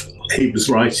hoof. He was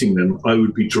writing them, I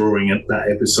would be drawing at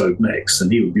that episode next, and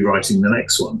he would be writing the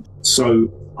next one. So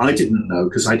I didn't know,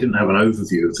 because I didn't have an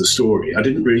overview of the story. I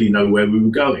didn't really know where we were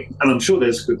going. And I'm sure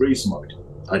there's a good reason why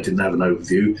I didn't have an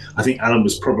overview. I think Alan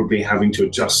was probably having to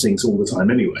adjust things all the time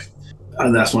anyway.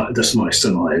 And that's my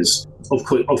surmise. Of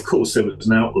course, there was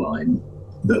an outline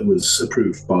that was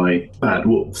approved by Bad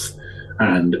Wolf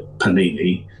and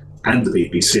Panini and the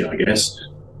BBC, I guess.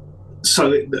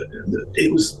 So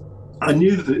it was, I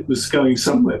knew that it was going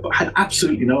somewhere, but I had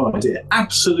absolutely no idea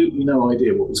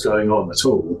what was going on at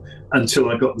all until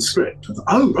I got the script. I thought,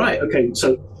 oh, right, okay.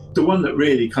 So the one that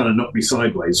really kind of knocked me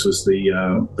sideways was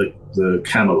the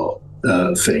Camelot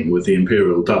thing with the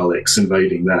Imperial Daleks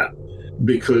invading that.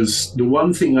 Because the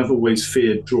one thing I've always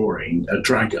feared drawing are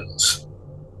dragons.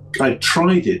 I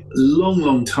tried it a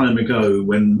long time ago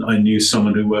when I knew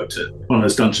someone who worked at one of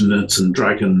those Dungeons and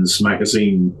Dragons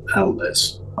magazine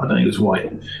outlets. I don't think it was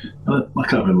White. I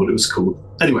can't remember what it was called.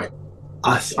 Anyway,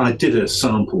 I did a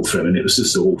sample for him, and it was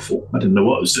just awful. I didn't know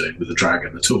what I was doing with the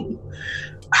dragon at all.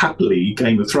 Happily,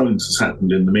 Game of Thrones has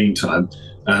happened in the meantime,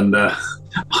 and I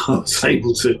was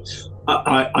able to...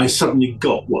 I suddenly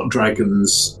got what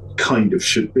dragons kind of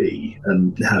should be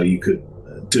and how you could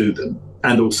do them.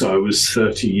 And also I was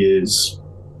 30 years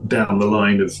down the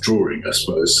line of drawing, I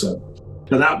suppose. So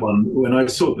for that one, when I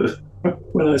saw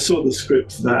the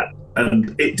script for that,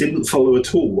 and it didn't follow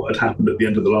at all what had happened at the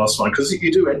end of the last one, because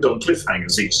you do end on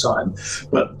cliffhangers each time.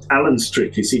 But Alan's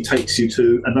trick is he takes you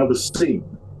to another scene,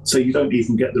 so you don't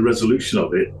even get the resolution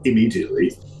of it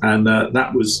immediately. And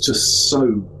that was just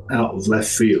so out of left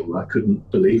field. I couldn't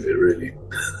believe it, really.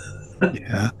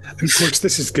 Yeah. And of course,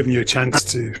 this has given you a chance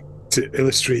to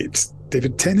illustrate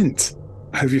David Tennant.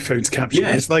 How have you found capturing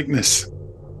his likeness?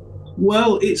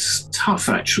 Well, it's tough,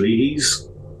 actually. He's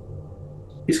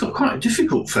got quite a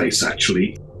difficult face,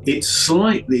 actually. It's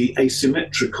slightly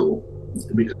asymmetrical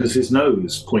because his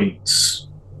nose points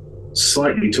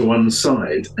slightly to one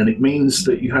side, and it means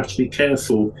that you have to be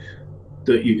careful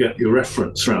that you get your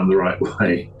reference around the right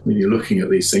way when you're looking at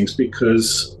these things,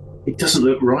 because it doesn't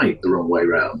look right the wrong way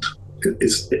round.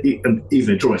 Even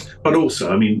in drawings, but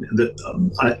also, I mean,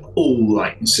 all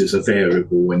likenesses are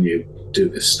variable when you do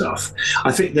this stuff.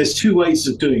 I think there's 2 ways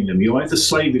of doing them. You either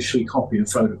slavishly copy a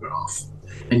photograph,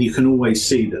 and you can always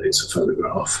see that it's a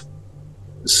photograph,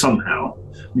 somehow.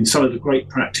 I mean, some of the great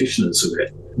practitioners of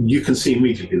it, you can see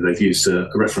immediately they've used a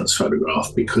reference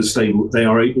photograph, because they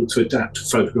are able to adapt a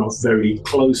photograph very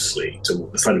closely to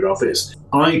what the photograph is.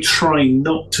 I try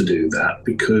not to do that,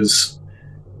 because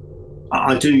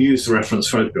I do use the reference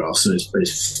photographs, and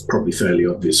it's probably fairly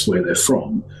obvious where they're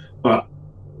from, but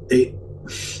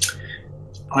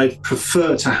I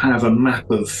prefer to have a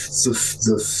map of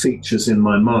the features in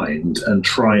my mind and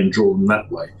try and draw them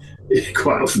that way. It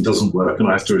quite often doesn't work, and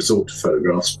I have to resort to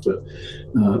photographs.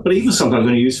 But even sometimes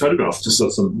when you use photographs, it just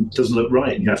doesn't look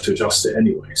right, and you have to adjust it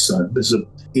anyway. So there's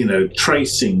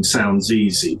tracing sounds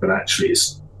easy, but actually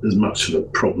it's as much of a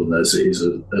problem as it is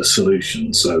a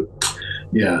solution. So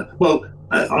yeah. Well,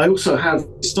 I also have.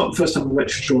 It's not the first time I've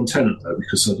actually drawn Tennant though,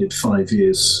 because I did 5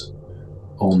 years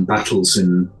on battles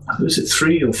in. Was it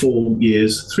 3 or 4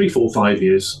 years? 3, 4, 5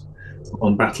 years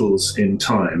on battles in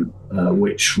time,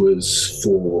 which was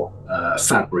for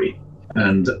Fabry,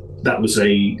 and that was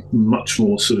a much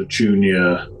more sort of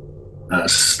junior,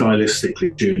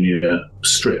 stylistically junior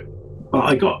strip. But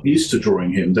I got used to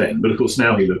drawing him then, but of course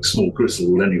now he looks more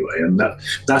grizzled anyway, and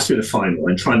that's been a fine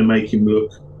line, trying to make him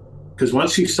look, because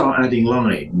once you start adding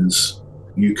lines,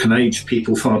 you can age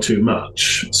people far too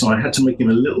much. So I had to make him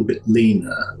a little bit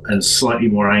leaner and slightly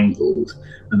more angled.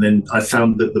 And then I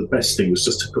found that the best thing was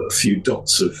just to put a few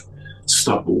dots of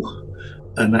stubble,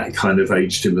 and that kind of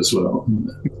aged him as well.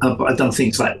 But I've done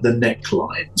things like the neck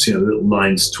lines, little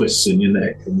lines, twists in your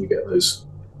neck, and you get those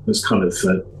kind of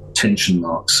tension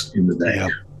marks in the neck. Yeah.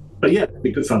 But yeah, it'd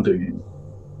be good fun doing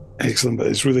it. Excellent, but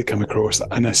it's really come across.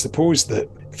 And I suppose that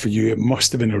for you, it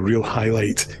must have been a real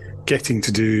highlight getting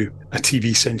to do a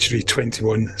TV Century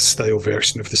 21 style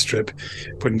version of the strip.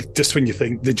 When you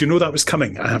think, did you know that was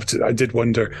coming? I did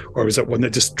wonder, or was it one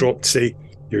that just dropped to say,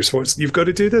 here's what you've got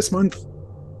to do this month?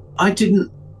 I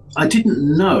didn't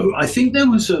know. I think there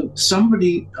was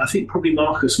somebody, I think probably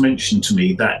Marcus mentioned to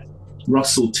me that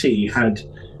Russell T had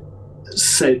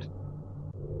said,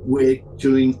 we're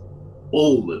doing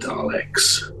all the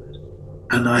Daleks.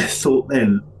 And I thought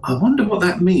then, I wonder what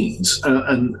that means.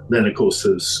 And then, of course,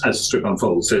 as the strip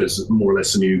unfolds, there's more or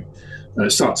less a new.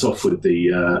 It starts off with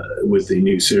the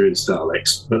new series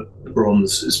Daleks, but the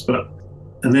bronzes.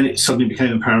 And then it suddenly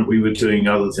became apparent we were doing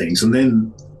other things. And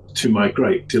then, to my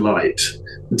great delight,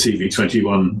 the TV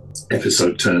 21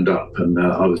 episode turned up, and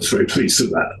I was very pleased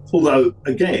with that. Although,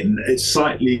 again, it's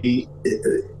slightly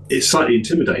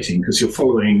intimidating, because you're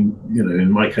following,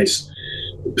 in my case,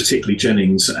 particularly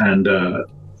Jennings and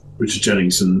Richard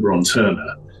Jennings and Ron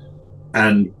Turner,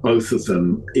 and both of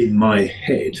them in my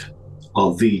head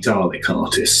are the Dalek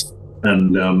artists,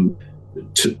 and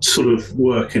to sort of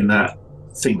work in that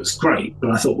thing was great.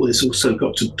 But I thought, well, it's also I've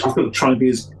got to try and be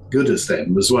as good as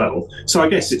them as well. So I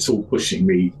guess it's all pushing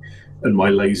me and my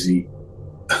lazy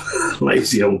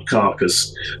old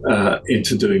carcass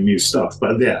into doing new stuff.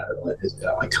 But yeah,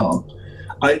 I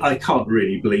can't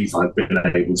really believe I've been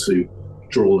able to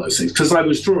draw those things, because I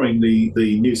was drawing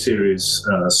the new series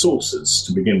sources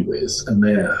to begin with, and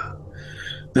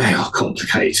they are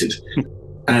complicated.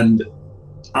 And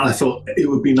I thought it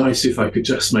would be nice if I could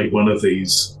just make one of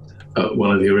these,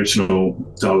 one of the original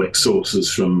Dalek sources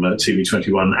from TV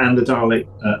 21, and the Dalek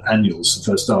annuals.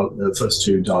 The first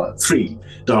three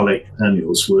Dalek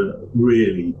annuals were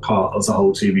really part of the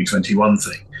whole TV 21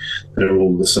 thing. They're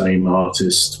all the same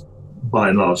artist. By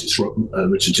and large, it's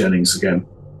Richard Jennings again.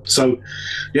 So,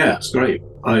 yeah, it's great.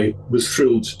 I was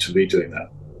thrilled to be doing that.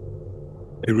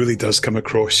 It really does come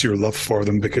across your love for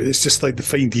them, because it's just like the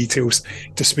fine details,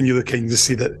 just when you're looking to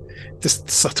see that, just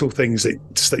subtle things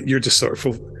that you're just sort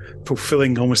of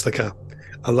fulfilling almost like a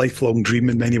lifelong dream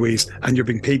in many ways, and you're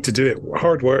being paid to do it.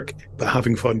 Hard work, but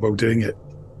having fun while doing it.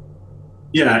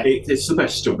 Yeah, it's the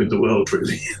best job in the world,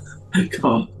 really. You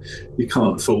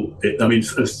can't fault it. I mean,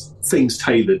 things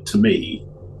tailored to me,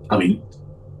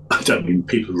 I don't mean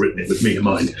people have written it with me in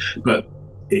mind, but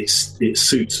it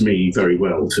suits me very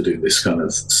well to do this kind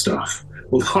of stuff.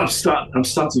 Although I'm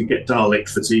starting to get Dalek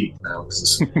fatigue now,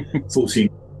 because it's 14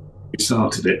 we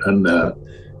started it, and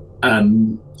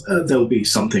there'll be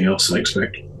something else I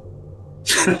expect.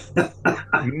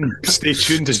 Stay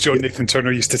tuned, as John Nathan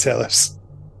Turner used to tell us.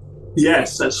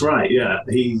 Yes, that's right. Yeah,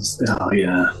 he's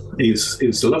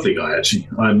a lovely guy. Actually,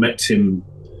 I met him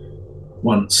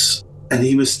once. And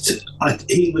he was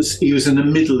in the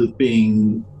middle of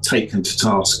being taken to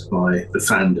task by the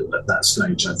fandom at that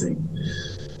stage, I think.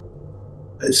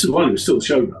 While he was still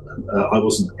showrunner,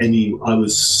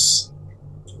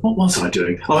 what was I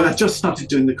doing? Oh, I just started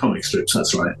doing the comic strips,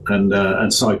 that's right.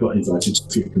 And so I got invited to a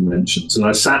few conventions, and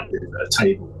I sat at a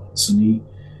table once, and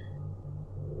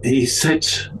he said,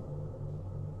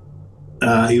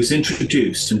 he was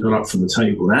introduced and got up from the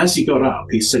table. And as he got up,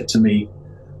 he said to me,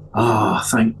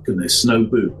 thank goodness, no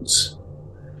booze.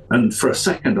 And for a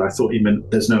second, I thought he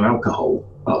meant there's no alcohol.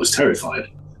 I was terrified.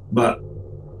 But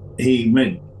he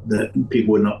meant that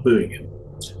people were not booing him.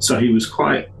 So he was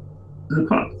quite,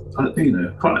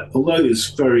 although he was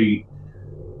very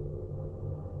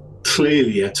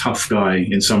clearly a tough guy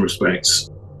in some respects,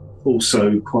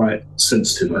 also quite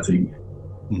sensitive, I think.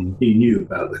 Mm. He knew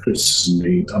about the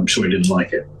criticism. I'm sure he didn't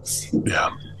like it. Yeah.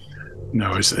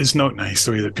 No, it's not nice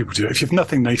the way that people do it. If you have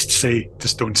nothing nice to say,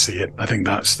 just don't say it. I think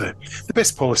that's the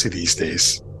best policy these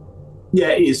days. Yeah,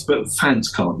 it is, but fans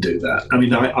can't do that. I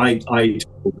mean, I do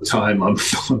all the time. I'm a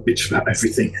bitch about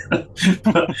everything.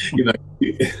 But,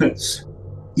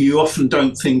 you often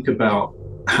don't think about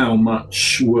how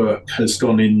much work has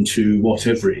gone into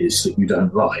whatever it is that you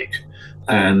don't like,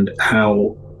 and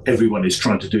how everyone is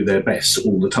trying to do their best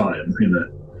all the time.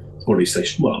 Or at least they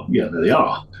should. Well, yeah, they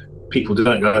are. People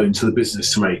don't go into the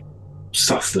business to make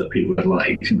stuff that people don't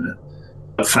like.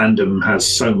 A fandom has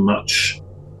so much.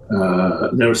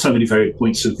 There are so many varied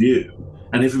points of view,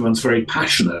 and everyone's very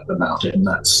passionate about it, and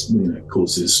that's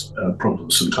causes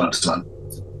problems from time to time.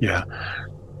 Yeah,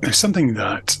 there's something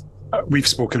that we've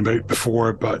spoken about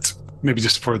before, but maybe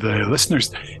just for the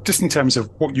listeners, just in terms of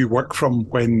what you work from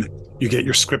when you get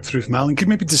your script through from Alan, could you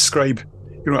maybe describe,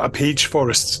 a page for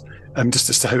us, just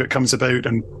as to how it comes about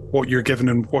and what you're given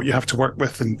and what you have to work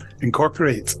with and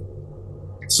incorporate?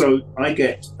 So I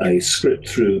get a script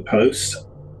through the post.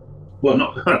 Well,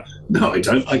 no, I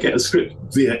don't. I get a script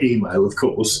via email, of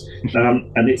course,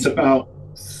 and it's about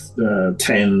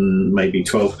 10, maybe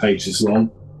 12 pages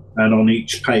long. And on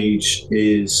each page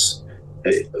is,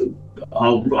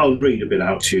 I'll read a bit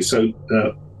out to you. So,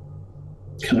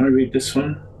 can I read this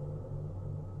one?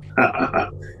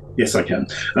 Yes, I can.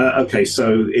 Okay,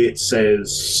 so it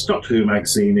says Doctor Who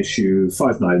Magazine, issue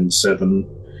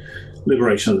 597,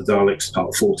 Liberation of the Daleks,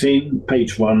 part 14,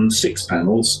 page 1, 6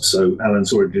 panels. So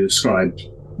Alan's already described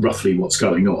roughly what's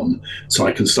going on, so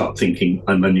I can start thinking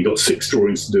I've only got 6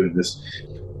 drawings to do in this.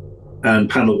 And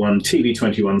panel 1,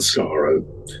 TV21 Skaro,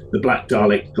 the Black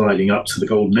Dalek gliding up to the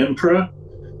Golden Emperor,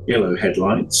 yellow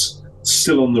headlights,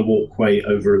 still on the walkway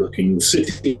overlooking the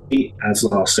city as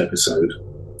last episode.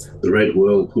 The red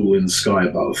whirlpool in the sky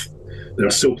above. There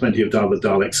are still plenty of other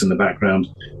Daleks in the background,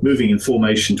 moving in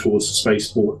formation towards the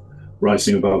spaceport,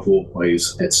 rising above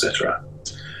walkways, etc.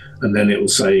 And then it will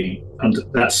say,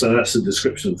 that's the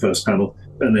description of the first panel,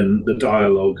 and then the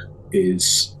dialogue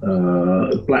is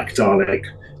Black Dalek,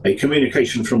 a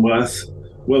communication from Earth,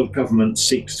 world government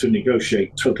seeks to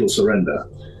negotiate total surrender.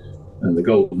 And the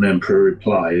Golden Emperor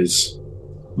replies,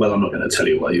 well, I'm not going to tell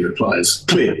you what he replies.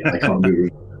 Clearly, I can't remember.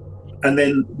 And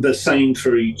then the same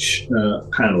for each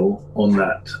panel on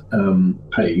that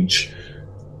page.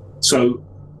 So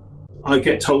I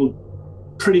get told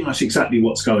pretty much exactly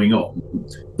what's going on,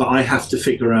 but I have to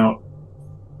figure out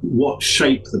what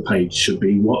shape the page should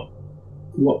be,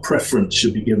 what preference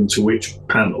should be given to which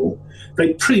panel.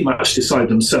 They pretty much decide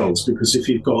themselves, because if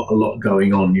you've got a lot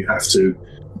going on, you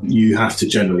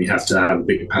generally have to have a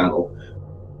bigger panel.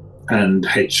 And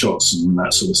headshots and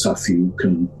that sort of stuff, you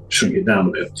can shrink it down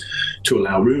a bit to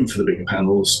allow room for the bigger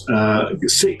panels.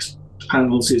 6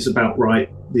 panels is about right,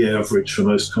 the average for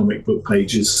most comic book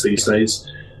pages these days.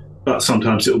 But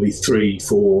sometimes it'll be 3,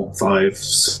 4, 5,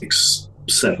 6,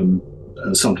 7.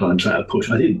 Sometimes at a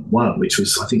push. I did one, which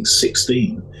was I think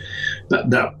 16. That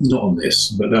not on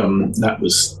this, but that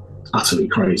was utterly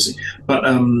crazy. But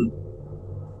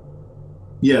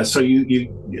yeah, so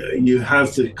you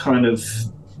have the kind of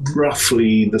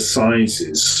roughly the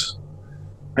sizes.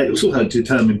 It was also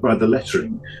determined by the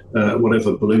lettering.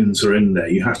 Whatever balloons are in there,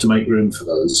 you have to make room for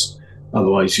those.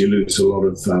 Otherwise, you lose a lot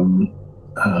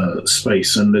of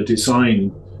space. And the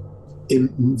design,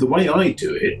 in the way I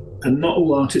do it, and not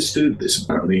all artists do this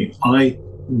apparently, I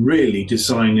really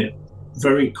design it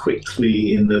very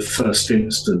quickly in the first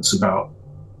instance about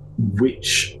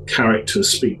which character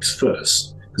speaks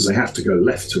first, because they have to go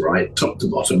left to right, top to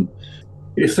bottom.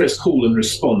 If there's call and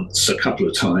response a couple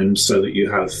of times, so that you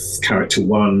have character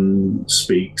 1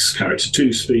 speaks, character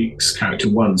 2 speaks, character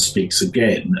 1 speaks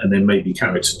again, and then maybe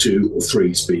character 2 or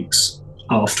 3 speaks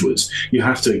afterwards. You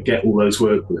have to get all those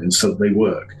word balloons so that they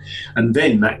work. And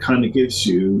then that kind of gives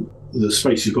you the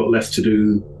space you've got left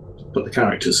to put the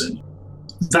characters in.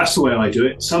 That's the way I do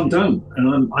it. Some don't,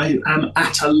 and I am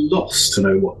at a loss to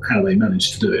know how they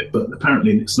manage to do it, but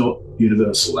apparently it's not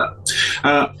universal,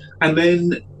 that. And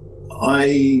then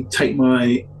I take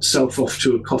myself off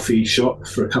to a coffee shop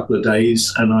for a couple of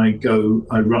days, and I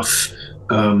rough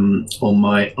on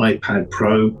my iPad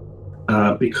Pro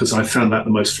because I found that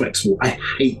the most flexible. I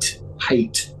hate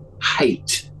hate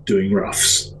doing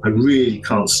roughs. I really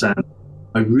can't stand.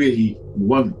 I really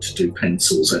won't do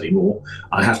pencils anymore.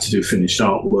 I have to do finished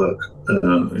artwork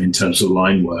in terms of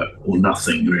line work, or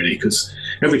nothing really, because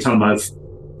every time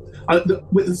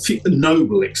with a few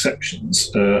noble exceptions,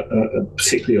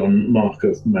 particularly on Mark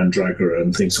of Mandragora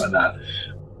and things like that,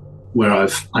 where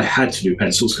I had to do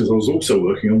pencils because I was also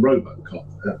working on RoboCop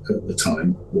at the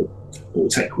time, or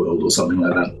Tech World or something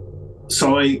like that.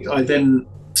 So I then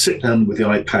sit down with the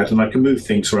iPad and I can move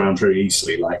things around very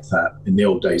easily like that. In the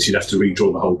old days, you'd have to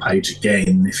redraw the whole page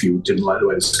again if you didn't like the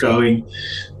way it was going.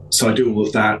 So I do all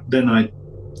of that. Then I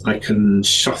can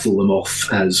shuffle them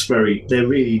off as they're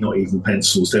really not even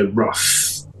pencils, they're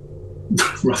rough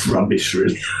rubbish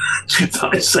really that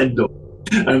I send off.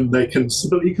 And but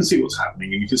you can see what's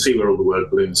happening and you can see where all the word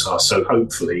balloons are. So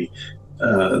hopefully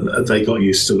they got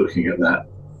used to looking at that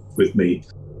with me.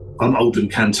 I'm old and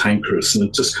cantankerous and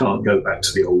I just can't go back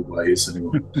to the old ways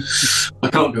anymore. I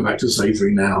can't go back to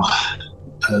slavery now,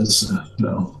 as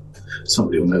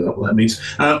somebody will know what that means.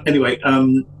 Anyway,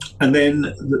 and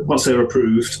then once they're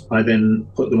approved, I then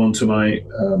put them onto my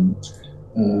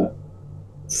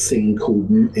thing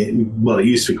called, it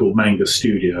used to be called Manga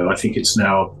Studio. I think it's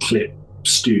now Clip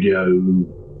Studio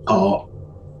Art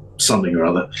something or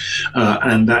other,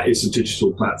 and that is a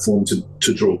digital platform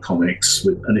to draw comics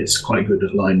with, and it's quite good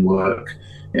at line work.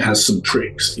 It has some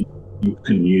tricks you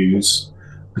can use.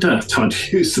 I don't have time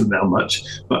to use them that much,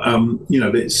 but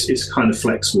it's kind of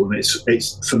flexible, and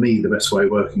it's for me the best way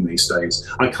of working these days.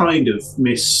 I kind of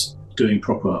miss doing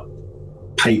proper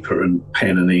paper and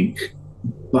pen and ink,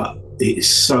 but it is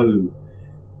so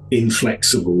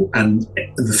inflexible, and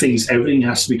the thing is, everything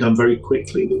has to be done very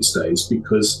quickly these days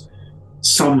because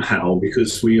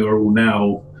we are all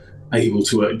now able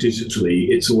to work digitally,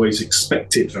 it's always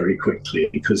expected very quickly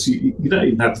because you don't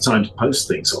even have the time to post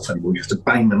things off anymore. You have to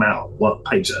bang them out one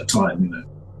page at a time,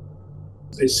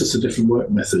 It's just a different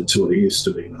work method to what it used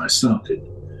to be when I started.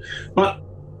 But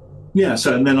yeah,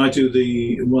 so and then I do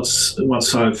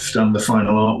once I've done the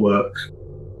final artwork,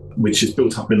 which is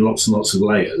built up in lots and lots of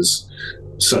layers.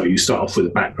 So you start off with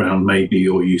a background maybe,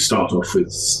 or you start off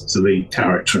with the lead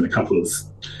character in a couple of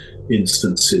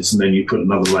instances, and then you put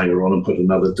another layer on and put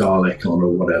another Dalek on or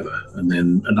whatever, and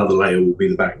then another layer will be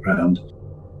the background.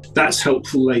 That's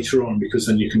helpful later on because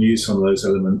then you can use some of those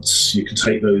elements. You can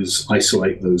take those,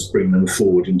 isolate those, bring them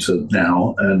forward into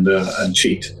now and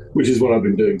cheat, which is what I've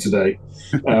been doing today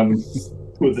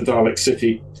with the Dalek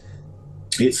City.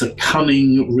 It's a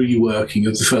cunning reworking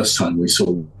of the first time we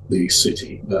saw the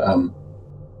city, but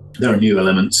there are new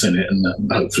elements in it,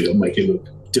 and hopefully it'll make it look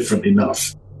different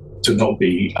enough to not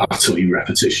be utterly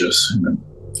repetitious.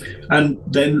 And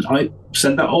then I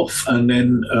send that off, and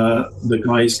then the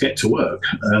guys get to work,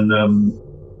 and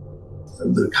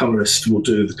the colorist will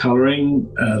do the coloring,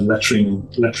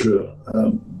 letterer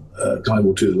guy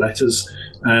will do the letters,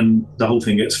 and the whole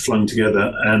thing gets flung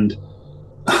together. And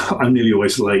I'm nearly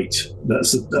always late.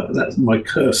 That's my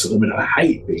curse. I mean, I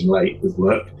hate being late with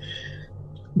work.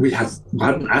 We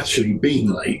haven't actually been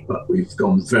late, but we've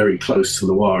gone very close to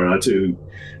the wire. I do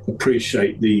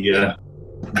appreciate the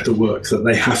work that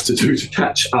they have to do to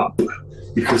catch up,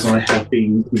 because I have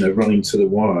been, running to the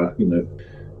wire.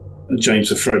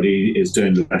 James Freddie is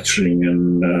doing the lettering,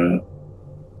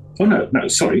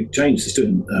 and James is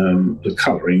doing the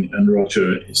colouring, and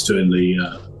Roger is doing the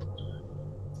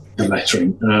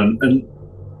lettering, and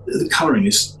the colouring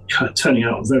is turning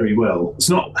out very well. It's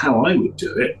not how I would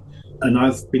do it, and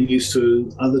I've been used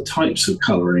to other types of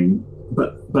colouring,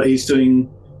 but he's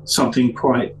doing something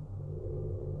quite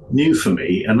new for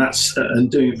me, and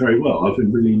doing it very well. I've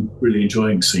been really, really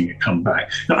enjoying seeing it come back.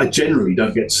 Now, I generally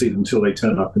don't get to see them until they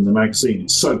turn up in the magazine.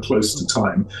 It's so close to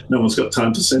time, no one's got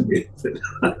time to send me anything.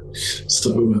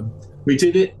 So we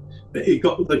did it. It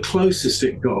got the closest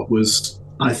it got was,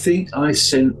 I think I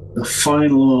sent the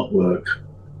final artwork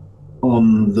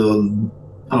on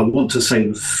I want to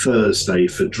say Thursday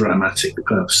for dramatic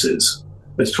purposes.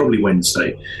 It's probably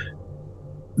Wednesday.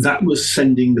 That was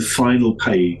sending the final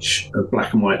page of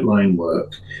black and white line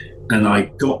work, and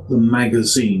I got the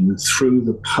magazine through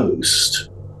the post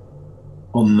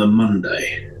on the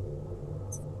Monday.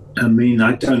 I mean,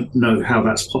 I don't know how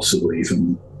that's possible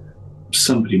even.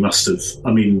 Somebody must have,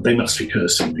 they must be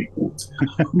cursing me.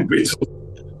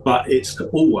 But it's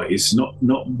always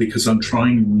not because I'm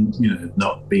trying,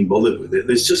 not being bothered with it.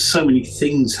 There's just so many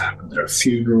things happen. There are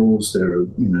funerals, there are,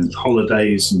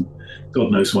 holidays, and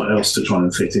God knows what else to try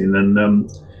and fit in.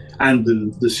 And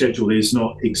the schedule is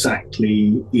not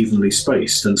exactly evenly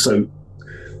spaced. And so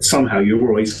somehow you're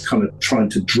always kind of trying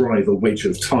to drive a wedge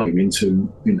of time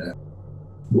into,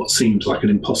 what seemed like an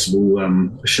impossible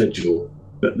schedule.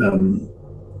 But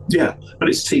but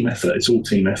it's team effort. It's all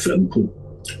team effort. And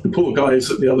the poor guys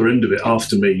at the other end of it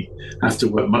after me have to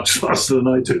work much faster than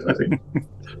I do, I think.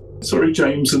 Sorry,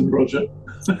 James and Roger.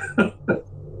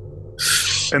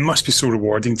 It must be so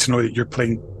rewarding to know that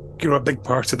you're a big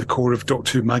part of the core of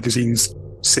Doctor Who Magazine's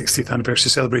 60th anniversary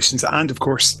celebrations, and of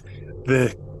course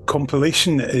the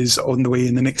compilation is on the way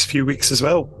in the next few weeks as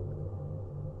well.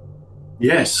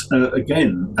 Yes,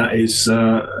 again, that is...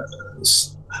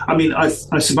 I mean, I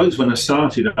suppose when I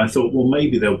started, I thought, well,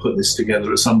 maybe they'll put this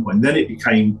together at some point. Then it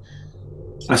became...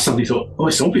 I suddenly thought, oh,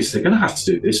 it's obvious they're going to have to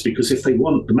do this, because if they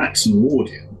want the maximum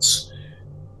audience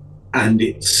and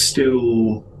it's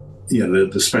still...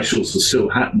 the specials are still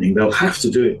happening, they'll have to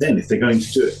do it then if they're going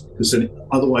to do it, because then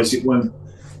otherwise it won't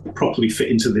properly fit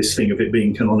into this thing of it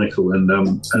being canonical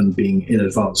and being in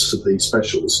advance of these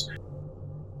specials.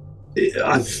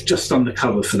 I've just done the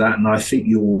cover for that, and I think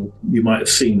you might have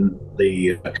seen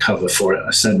the cover for it.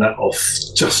 I sent that off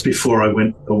just before I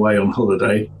went away on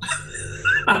holiday.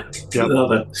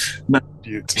 Another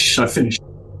match. I finished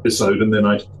the episode, and then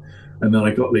I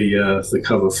got the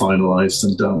cover finalised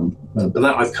and done. But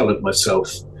that I've coloured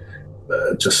myself,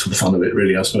 just for the fun of it,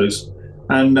 really, I suppose.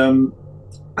 And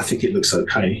I think it looks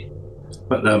okay.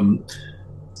 But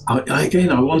I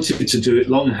wanted to do it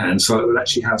longhand, so I would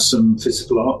actually have some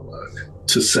physical artwork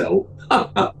to sell.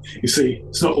 You see,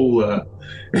 it's not all...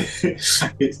 it's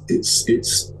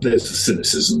there's a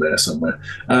cynicism there somewhere.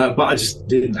 But I just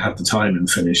didn't have the time and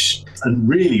finish. And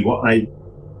really what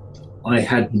I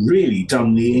had really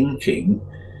done the inking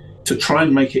to try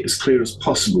and make it as clear as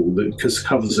possible, because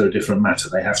covers are a different matter.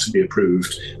 They have to be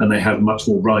approved, and they have much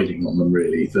more writing on them,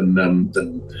 really, than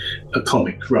a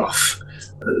comic rough.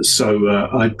 So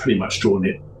I'd pretty much drawn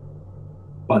it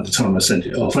by the time I sent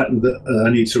it off. I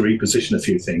need to reposition a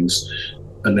few things,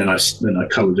 and then I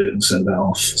coloured it and sent that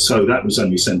off. So that was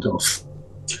only sent off,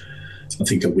 I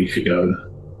think, a week ago.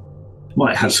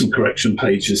 Might have some correction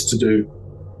pages to do.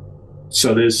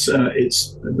 So there's but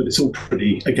it's all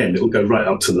pretty. Again, it'll go right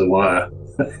up to the wire.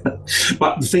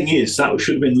 But the thing is, that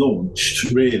should have been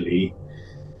launched really,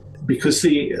 because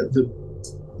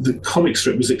the comic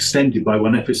strip was extended by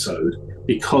one episode,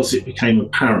 because it became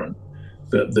apparent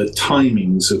that the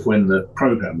timings of when the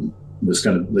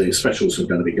the specials were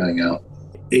going to be going out,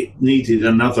 it needed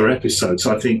another episode.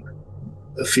 So I think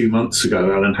a few months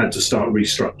ago, Alan had to start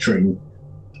restructuring.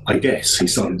 I guess he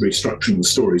started restructuring the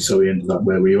story, so we ended up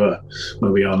where we are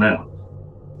now.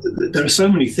 There are so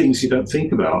many things you don't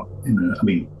think about. I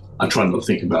mean, I try not to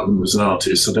think about them as an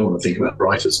artist. I don't want to think about the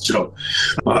writer's job.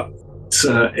 But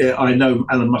I know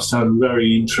Alan must have a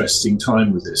very interesting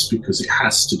time with this, because it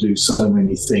has to do so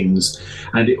many things,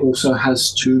 and it also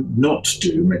has to not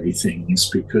do many things,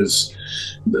 because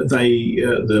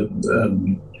the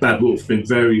Bad Wolf have been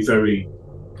very, very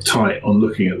tight on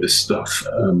looking at this stuff.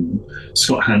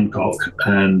 Scott Hancock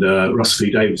and Russell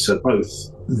Lee Davies are both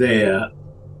there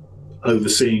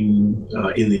overseeing,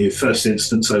 in the first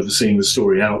instance, overseeing the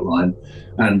story outline,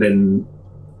 and then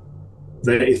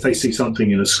if they see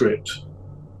something in a script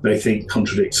they think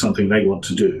contradicts something they want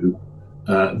to do,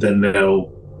 then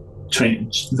they'll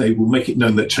change. They will make it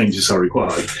known that changes are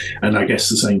required. And I guess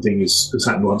the same thing has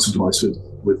happened once or twice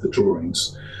with the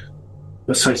drawings.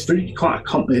 But so it's really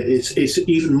it's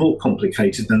even more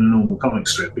complicated than a normal comic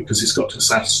strip, because it's got to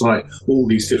satisfy all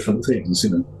these different things,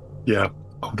 Yeah,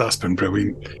 that's been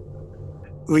brilliant.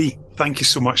 Lee, thank you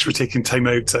so much for taking time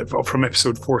out from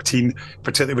episode 14,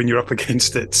 particularly when you're up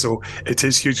against it. So it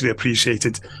is hugely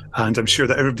appreciated. And I'm sure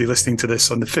that everybody listening to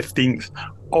this on the 15th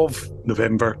of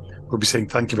November will be saying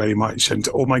thank you very much. And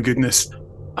oh my goodness,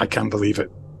 I can't believe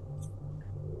it.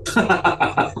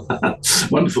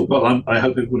 Wonderful. Well, I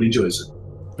hope everyone enjoys it.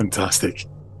 Fantastic.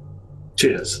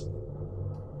 Cheers.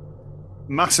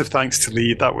 Massive thanks to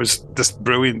Lee. That was just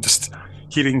brilliant. Just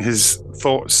hearing his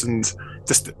thoughts and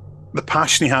just the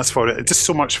passion he has for it. It's just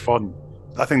so much fun.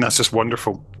 I think that's just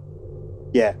wonderful.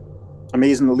 Yeah,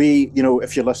 amazing. Lee,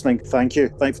 if you're listening, thank you.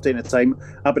 Thanks for taking the time.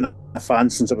 I've been a fan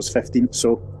since I was 15,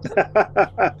 so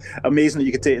amazing that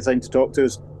you could take the time to talk to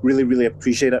us. Really, really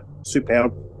appreciate it.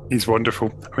 Superb. He's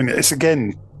wonderful. I mean, it's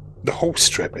again, the whole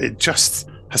strip, it just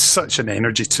has such an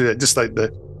energy to it. Just like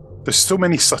there's so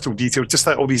many subtle details, just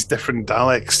like all these different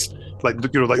Daleks, like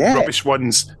rubbish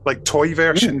ones, like toy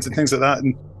versions and things like that.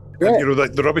 And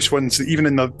like the rubbish ones, even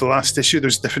in the last issue,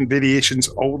 there's different variations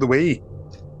all the way.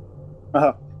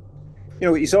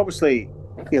 He's obviously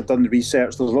done the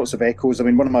research. There's lots of echoes. I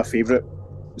mean, one of my favourite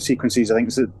sequences, I think,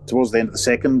 is towards the end of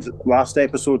the last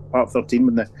episode, part 13,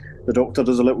 when the Doctor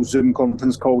does a little Zoom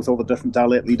conference call with all the different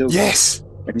Dalek leaders. Yes,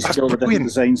 and you see all the different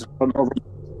designs in front of them.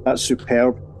 That's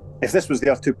superb. if this was the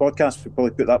Earth 2 podcast, we'd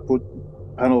probably put that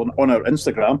panel on our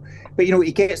Instagram. But,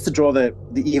 he gets to draw the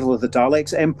evil of the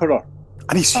Daleks Emperor.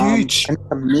 And he's huge. And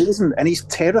amazing. And he's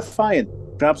terrifying.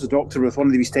 Grabs the Doctor with one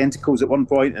of these tentacles at one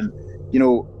point, and,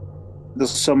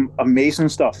 there's some amazing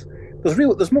stuff.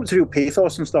 There's much real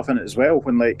pathos and stuff in it as well,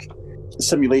 when, like, the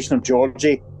simulation of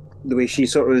Georgie, the way she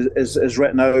sort of is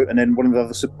written out, and then one of the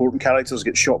other supporting characters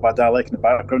gets shot by a Dalek in the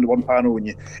background of one panel, and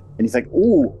you think,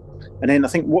 oh. And then I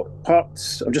think what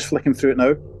parts, I'm just flicking through it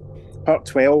now, part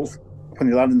 12, when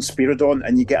they land in Spiridon,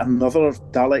 and you get another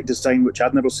Dalek design which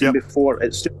I'd never seen before.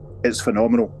 It's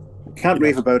phenomenal. Can't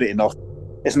rave about it enough.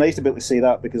 It's nice to be able to say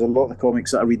that, because a lot of the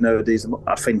comics that I read nowadays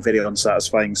I find very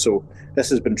unsatisfying, so this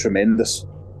has been tremendous.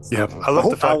 Yeah, I love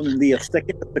the fact Alan and Lee are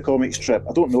sticking with the comic strip.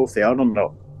 I don't know if they are or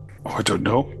not. Oh, I don't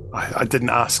know. I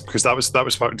didn't ask, because that was part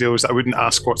of the deal, was I wouldn't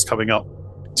ask what's coming up.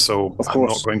 So I'm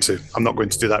not going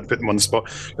to do that and put them on the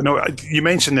spot. But no, you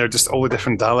mentioned there just all the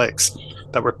different Daleks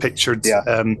that were pictured. Yeah.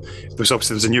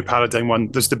 There's a new Paradigm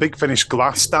one. There's the Big Finish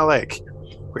Glass Dalek,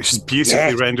 which is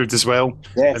beautifully rendered as well.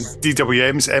 Yes. And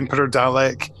DWM's Emperor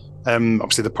Dalek.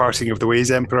 Obviously the Parting of the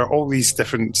Ways Emperor. All these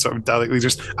different sort of Dalek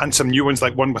leaders, and some new ones,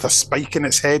 like one with a spike in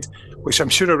its head, which I'm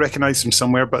sure I recognise from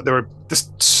somewhere. But they were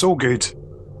just so good.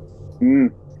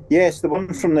 Yes, the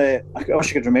one from I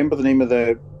wish I could remember the name of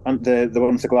the one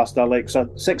with the glass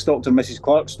Daleks. Sixth Doctor and Mrs.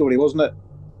 Clark story, wasn't it?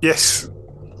 Yes,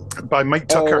 by Mike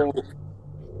Tucker.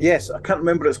 Yes, I can't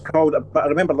remember what it's called, but I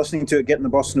remember listening to it, getting the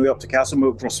bus on the way up to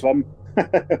Castlemilk for a swim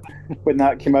when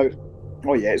that came out.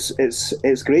 Oh yeah,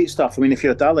 it's great stuff. I mean, if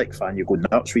you're a Dalek fan, you go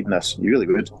nuts reading this. You really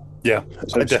would. Yeah,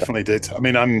 I definitely did. I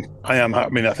mean,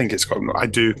 I think it's got. I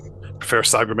do prefer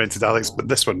Cybermen to Daleks, but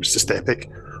this one was just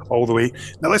epic all the way.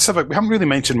 Now we haven't really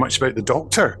mentioned much about the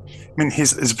Doctor. I mean,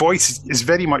 his voice is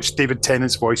very much David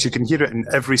Tennant's voice. You can hear it in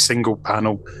every single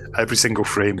panel, every single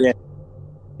frame. Yeah.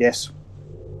 Yes.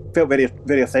 Felt very,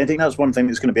 very authentic. That's one thing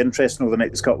that's going to be interesting over the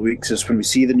next couple of weeks, is when we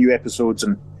see the new episodes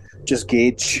and just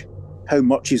gauge how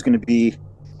much he's going to be,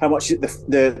 how much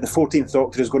the 14th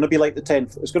Doctor is going to be like the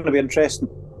 10th. It's going to be interesting.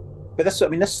 But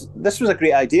this was a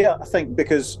great idea, I think,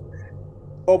 because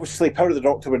obviously Power of the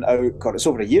Doctor went out, God, it's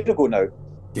over a year ago now.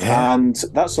 Yeah. And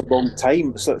that's a long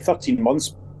time. It's like 13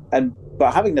 months.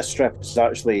 But having this strip is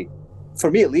actually, for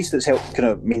me at least, it's helped kind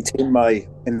of maintain my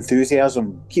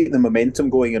enthusiasm, keep the momentum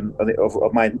going,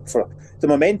 for the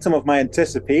momentum of my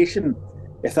anticipation,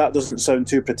 if that doesn't sound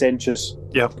too pretentious.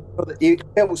 Yeah. But it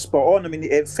felt spot on. I mean,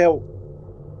 it felt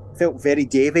very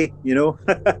Davey,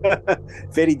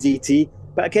 very DT.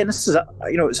 But again, this is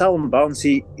it's Alan Barnes.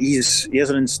 He has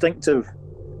an instinctive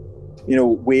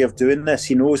way of doing this.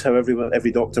 He knows how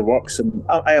every Doctor works, and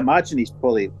I imagine he's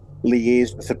probably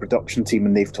liaised with the production team,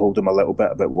 and they've told him a little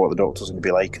bit about what the Doctor's going to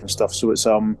be like and stuff. So it's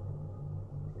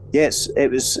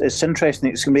it's interesting.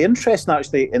 It's going to be interesting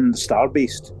actually in the Star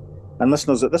Beast. And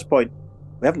listeners, at this point,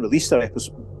 we haven't released our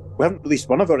episode. We haven't released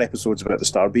one of our episodes about the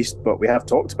Star Beast, but we have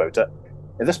talked about it.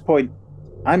 At this point,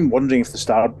 I'm wondering if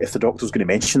the Doctor's going to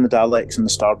mention the Daleks and the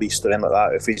Star Beast or anything like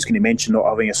that. If he's going to mention not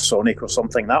having a Sonic or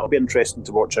something, that'll be interesting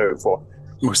to watch out for.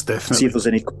 Most definitely. See if there's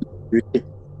any.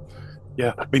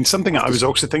 Yeah, I mean, something I was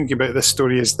also thinking about this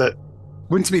story is that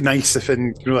wouldn't it be nice if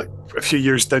in like a few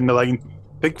years down the line,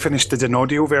 Big Finish did an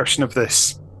audio version of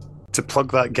this to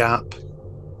plug that gap?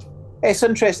 It's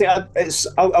interesting.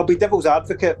 I'll be devil's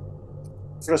advocate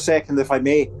for a second, if I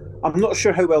may. I'm not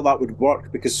sure how well that would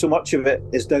work, because so much of it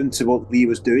is down to what Lee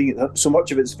was doing. So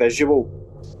much of it's visual.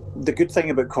 The good thing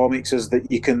about comics is that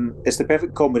it's the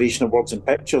perfect combination of words and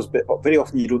pictures, but very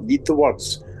often you don't need the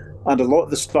words. And a lot of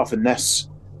the stuff in this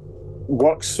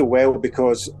works so well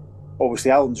because obviously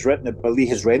Alan's written it, but Lee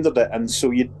has rendered it. And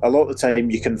so a lot of the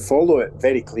time you can follow it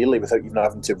very clearly without even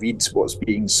having to read what's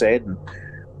being said. And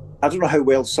I don't know how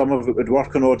well some of it would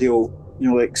work on audio,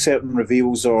 like certain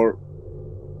reveals, or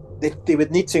they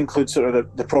would need to include sort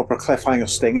of the proper cliffhanger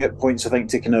sting at points, I think,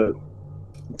 to kind of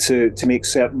to make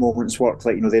certain moments work,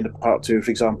 like the end of part 2,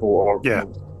 for example, or the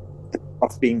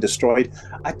Earth being destroyed.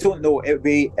 I don't know. It would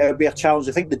be a challenge.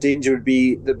 I think the danger would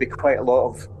be there'd be quite a lot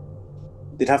of.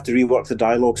 They'd have to rework the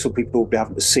dialogue so people would be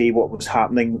having to say what was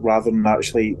happening rather than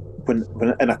actually when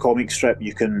in a comic strip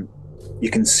you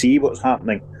can see what's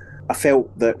happening. I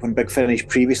felt that when Big Finish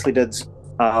previously did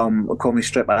comic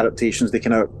strip adaptations, they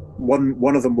kind of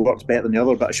one of them worked better than the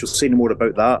other, but I shall say no more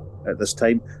about that at this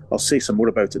time. I'll say some more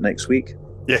about it next week.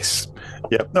 Yes.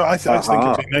 Yeah. No, I think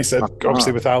it'd be nice,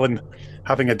 obviously, with Alan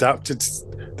having adapted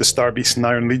the Star Beast and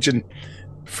Iron Legion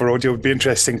for audio. It would be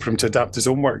interesting for him to adapt his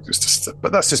own work.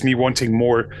 But that's just me wanting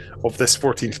more of this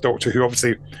 14th Doctor, who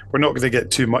obviously we're not going to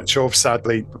get too much of,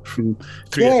 sadly, from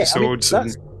 3 episodes. I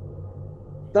mean,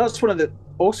 that's one of the...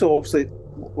 Also, obviously,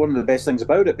 one of the best things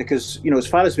about it, because, you know, as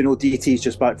far as we know, DT's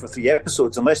just back for 3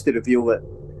 episodes, unless they reveal that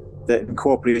in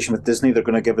cooperation with Disney, they're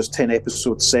going to give us 10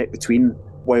 episodes set between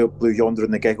Wild Blue Yonder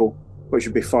and The Giggle, which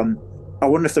would be fun. I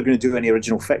wonder if they're going to do any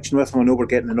original fiction with them. I know we're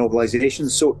getting the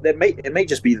novelizations, so it might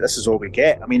just be that this is all we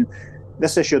get. I mean,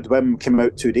 this issue of Dwim came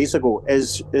out 2 days ago.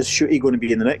 Is Shooty going to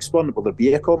be in the next one? Will there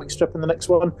be a comic strip in the next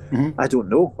one? Mm-hmm. I don't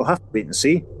know. We'll have to wait and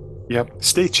see. Yep.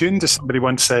 Stay tuned, as somebody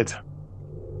once said.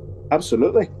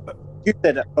 Absolutely. You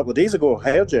said it a couple of days ago.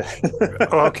 I heard you.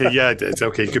 Oh, okay. Yeah, I did.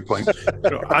 Okay, good point.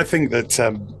 I think that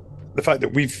the fact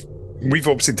that we've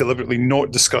obviously deliberately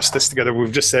not discussed this together.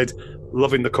 We've just said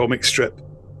loving the comic strip,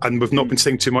 and we've not been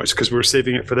saying too much because we were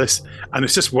saving it for this. And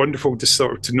it's just wonderful to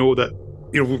sort of to know that,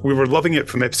 you know, we were loving it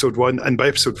from episode 1, and by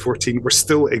episode 14 we're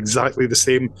still exactly the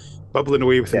same, bubbling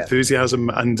away with enthusiasm,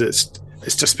 and it's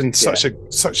just been such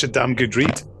a damn good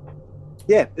read.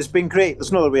 Yeah, it's been great.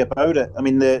 There's no other way about it. I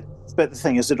mean, the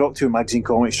thing is, the Doctor Who magazine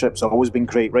comic strips have always been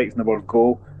great right from the word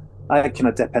go. I kind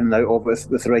of dip in and out of it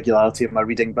with the regularity of my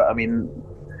reading, but I mean,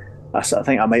 I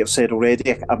think I might have said already.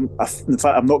 In fact,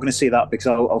 I'm not going to say that because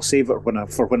I'll save it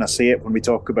for when I say it, when we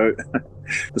talk about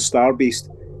the Star Beast.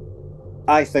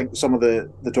 I think some of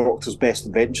the Doctor's best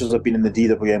adventures have been in the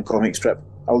DWM comic strip.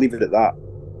 I'll leave it at that.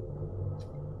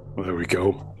 Well, there we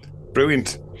go.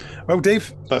 Brilliant. Well,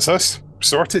 Dave, that's us.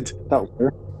 Sorted. That'll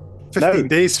do. 15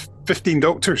 days, 15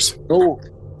 Doctors. Oh,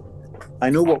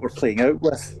 I know what we're playing out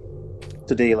with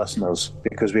today, listeners,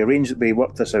 because we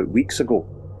worked this out weeks ago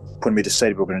when we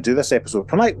decided we were going to do this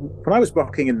episode. When I was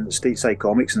working in Stateside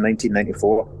Comics in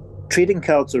 1994, trading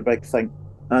cards are a big thing,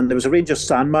 and there was a range of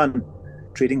Sandman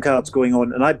trading cards going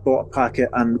on, and I bought a packet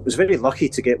and was very lucky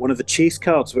to get one of the chase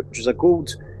cards, which is a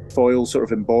gold foil sort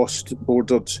of embossed,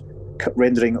 bordered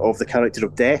rendering of the character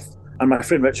of Death. And my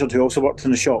friend Richard, who also worked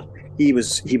in the shop, he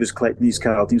was collecting these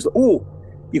cards. He was like, "Oh,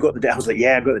 you got the Death?" I was like,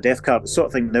 "Yeah, I got the Death card." The sort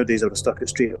of thing nowadays I would have stuck it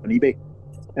straight on eBay.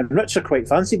 And Richard quite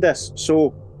fancied this,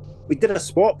 so we did a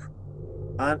swap,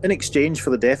 and in exchange for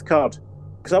the Death card,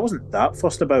 because I wasn't that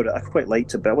fussed about it. I quite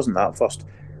liked it, but I wasn't that fussed.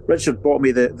 Richard bought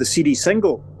me the CD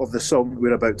single of the song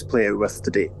we're about to play out with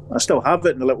today. I still have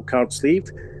it in a little card sleeve.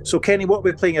 So, Kenny, what are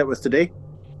we playing out with today?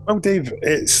 Well, Dave,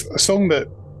 it's a song that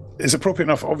is appropriate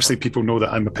enough. Obviously, people know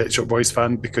that I'm a Pet Shop Boys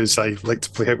fan because I like to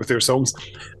play out with their songs.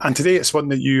 And today it's one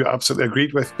that you absolutely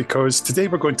agreed with, because today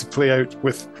we're going to play out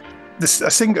with this.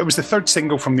 It was the third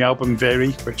single from the album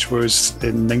Very, which was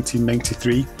in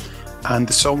 1993. And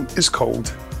the song is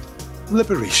called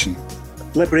Liberation.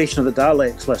 Liberation of the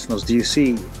Daleks, listeners. Do you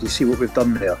see what we've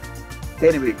done there?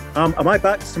 Anyway, am I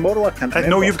back tomorrow? I can't remember.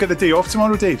 No, you've got the day off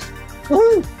tomorrow, Dave.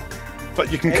 Woohoo! But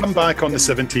you can come back on the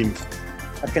 17th.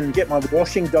 I can get my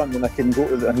washing done, and I can go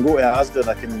to Asda,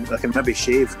 and I can maybe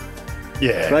shave.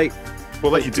 Yeah. Right.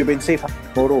 We'll let you do. You've been safe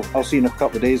tomorrow. I'll see you in a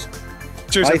couple of days.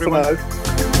 Cheers, everyone. Bye for now.